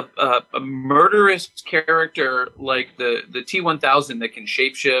a murderous character like the T-1000 that can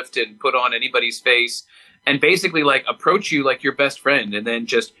shapeshift and put on anybody's face and basically like approach you like your best friend and then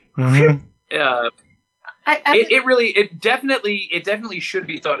just it definitely should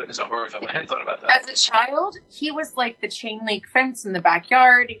be thought of as a horror film. I hadn't thought about that. As a child, he was like the chain link fence in the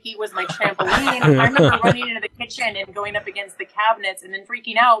backyard. He was my trampoline. I remember running into the kitchen and going up against the cabinets and then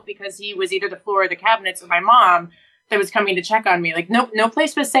freaking out because he was either the floor or the cabinets with my mom that was coming to check on me. Like, no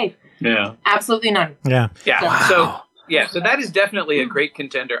place was safe. Yeah. Absolutely none. Yeah. Wow. So that is definitely a great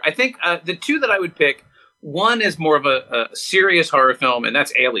contender. I think the two that I would pick, one is more of a serious horror film, and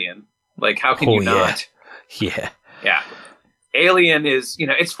that's Alien. Like, how can you not? Yeah. Alien is,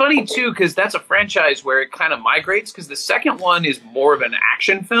 it's funny too, because that's a franchise where it kind of migrates, because the second one is more of an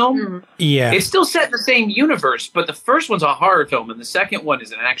action film. Mm-hmm. Yeah. It's still set in the same universe, but the first one's a horror film, and the second one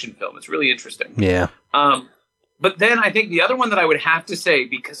is an action film. It's really interesting. Yeah. But then I think the other one that I would have to say,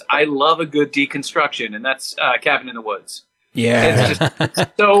 because I love a good deconstruction, and that's Cabin in the Woods. Yeah. It's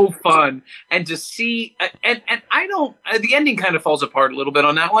just so fun. And to see, and I don't, the ending kind of falls apart a little bit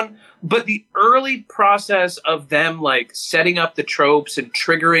on that one, but the early process of them like setting up the tropes and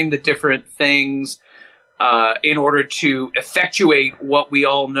triggering the different things in order to effectuate what we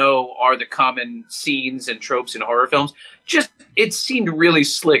all know are the common scenes and tropes in horror films, just, it seemed really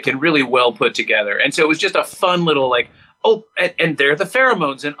slick and really well put together. And so it was just a fun little like, oh, and there are the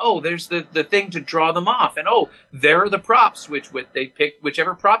pheromones, and oh, there's the thing to draw them off, and oh, there are the props,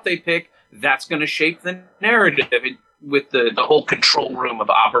 whichever prop they pick, that's going to shape the narrative with the whole control room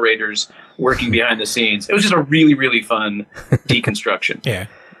of operators working behind the scenes. It was just a really, really fun deconstruction. Yeah.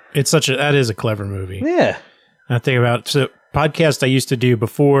 That is a clever movie. Yeah. I think about, podcast I used to do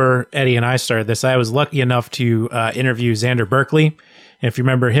before Eddie and I started this, I was lucky enough to interview Xander Berkeley. If you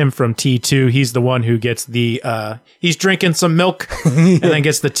remember him from T2, he's the one who gets he's drinking some milk and then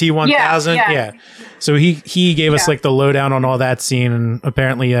gets the T-1000. Yeah. So he gave us like the lowdown on all that scene, and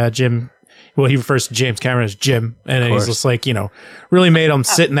apparently Jim, well, he refers to James Cameron as Jim, and he's just like, really made him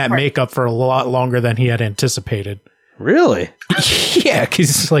sit in that makeup for a lot longer than he had anticipated. Really? Yeah,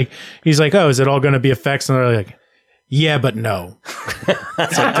 because he's like, oh, is it all going to be effects? And they're like, yeah, but no.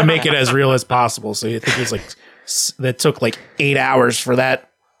 It's like to make it as real as possible. So you think it's like, that took like 8 hours for that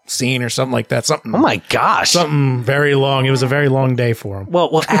scene or something like that. Oh my gosh. Something very long. It was a very long day for him.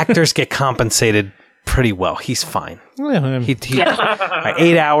 Well, actors get compensated pretty well. He's fine. Yeah. He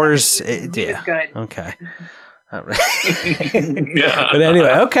 8 hours. Yeah. It's good. Okay. All right. But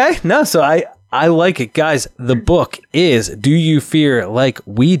anyway, okay. No, so I like it. Guys, the book is Do You Fear Like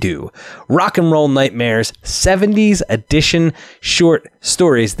We Do? Rock and Roll Nightmares 70s edition short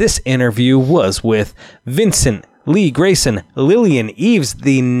stories. This interview was with Vincent Lee Grayson, Lillian Eves,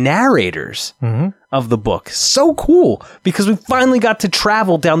 the narrators of the book. So cool, because we finally got to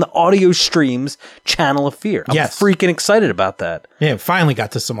travel down the audio streams channel of fear. I'm freaking excited about that. Yeah, finally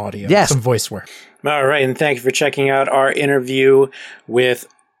got to some audio. Yes. Some voice work. All right, and thank you for checking out our interview with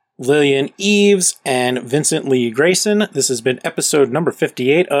Lillian Eves and Vincent Lee Grayson. This has been episode number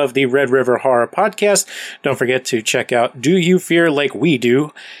 58 of the Red River Horror Podcast. Don't forget to check out Do You Fear Like We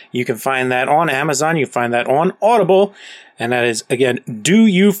Do? You can find that on Amazon. You can find that on Audible. And that is, again, Do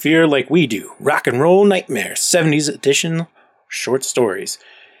You Fear Like We Do? Rock and Roll Nightmares 70s edition short stories.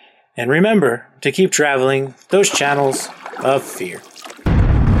 And remember to keep traveling those channels of fear.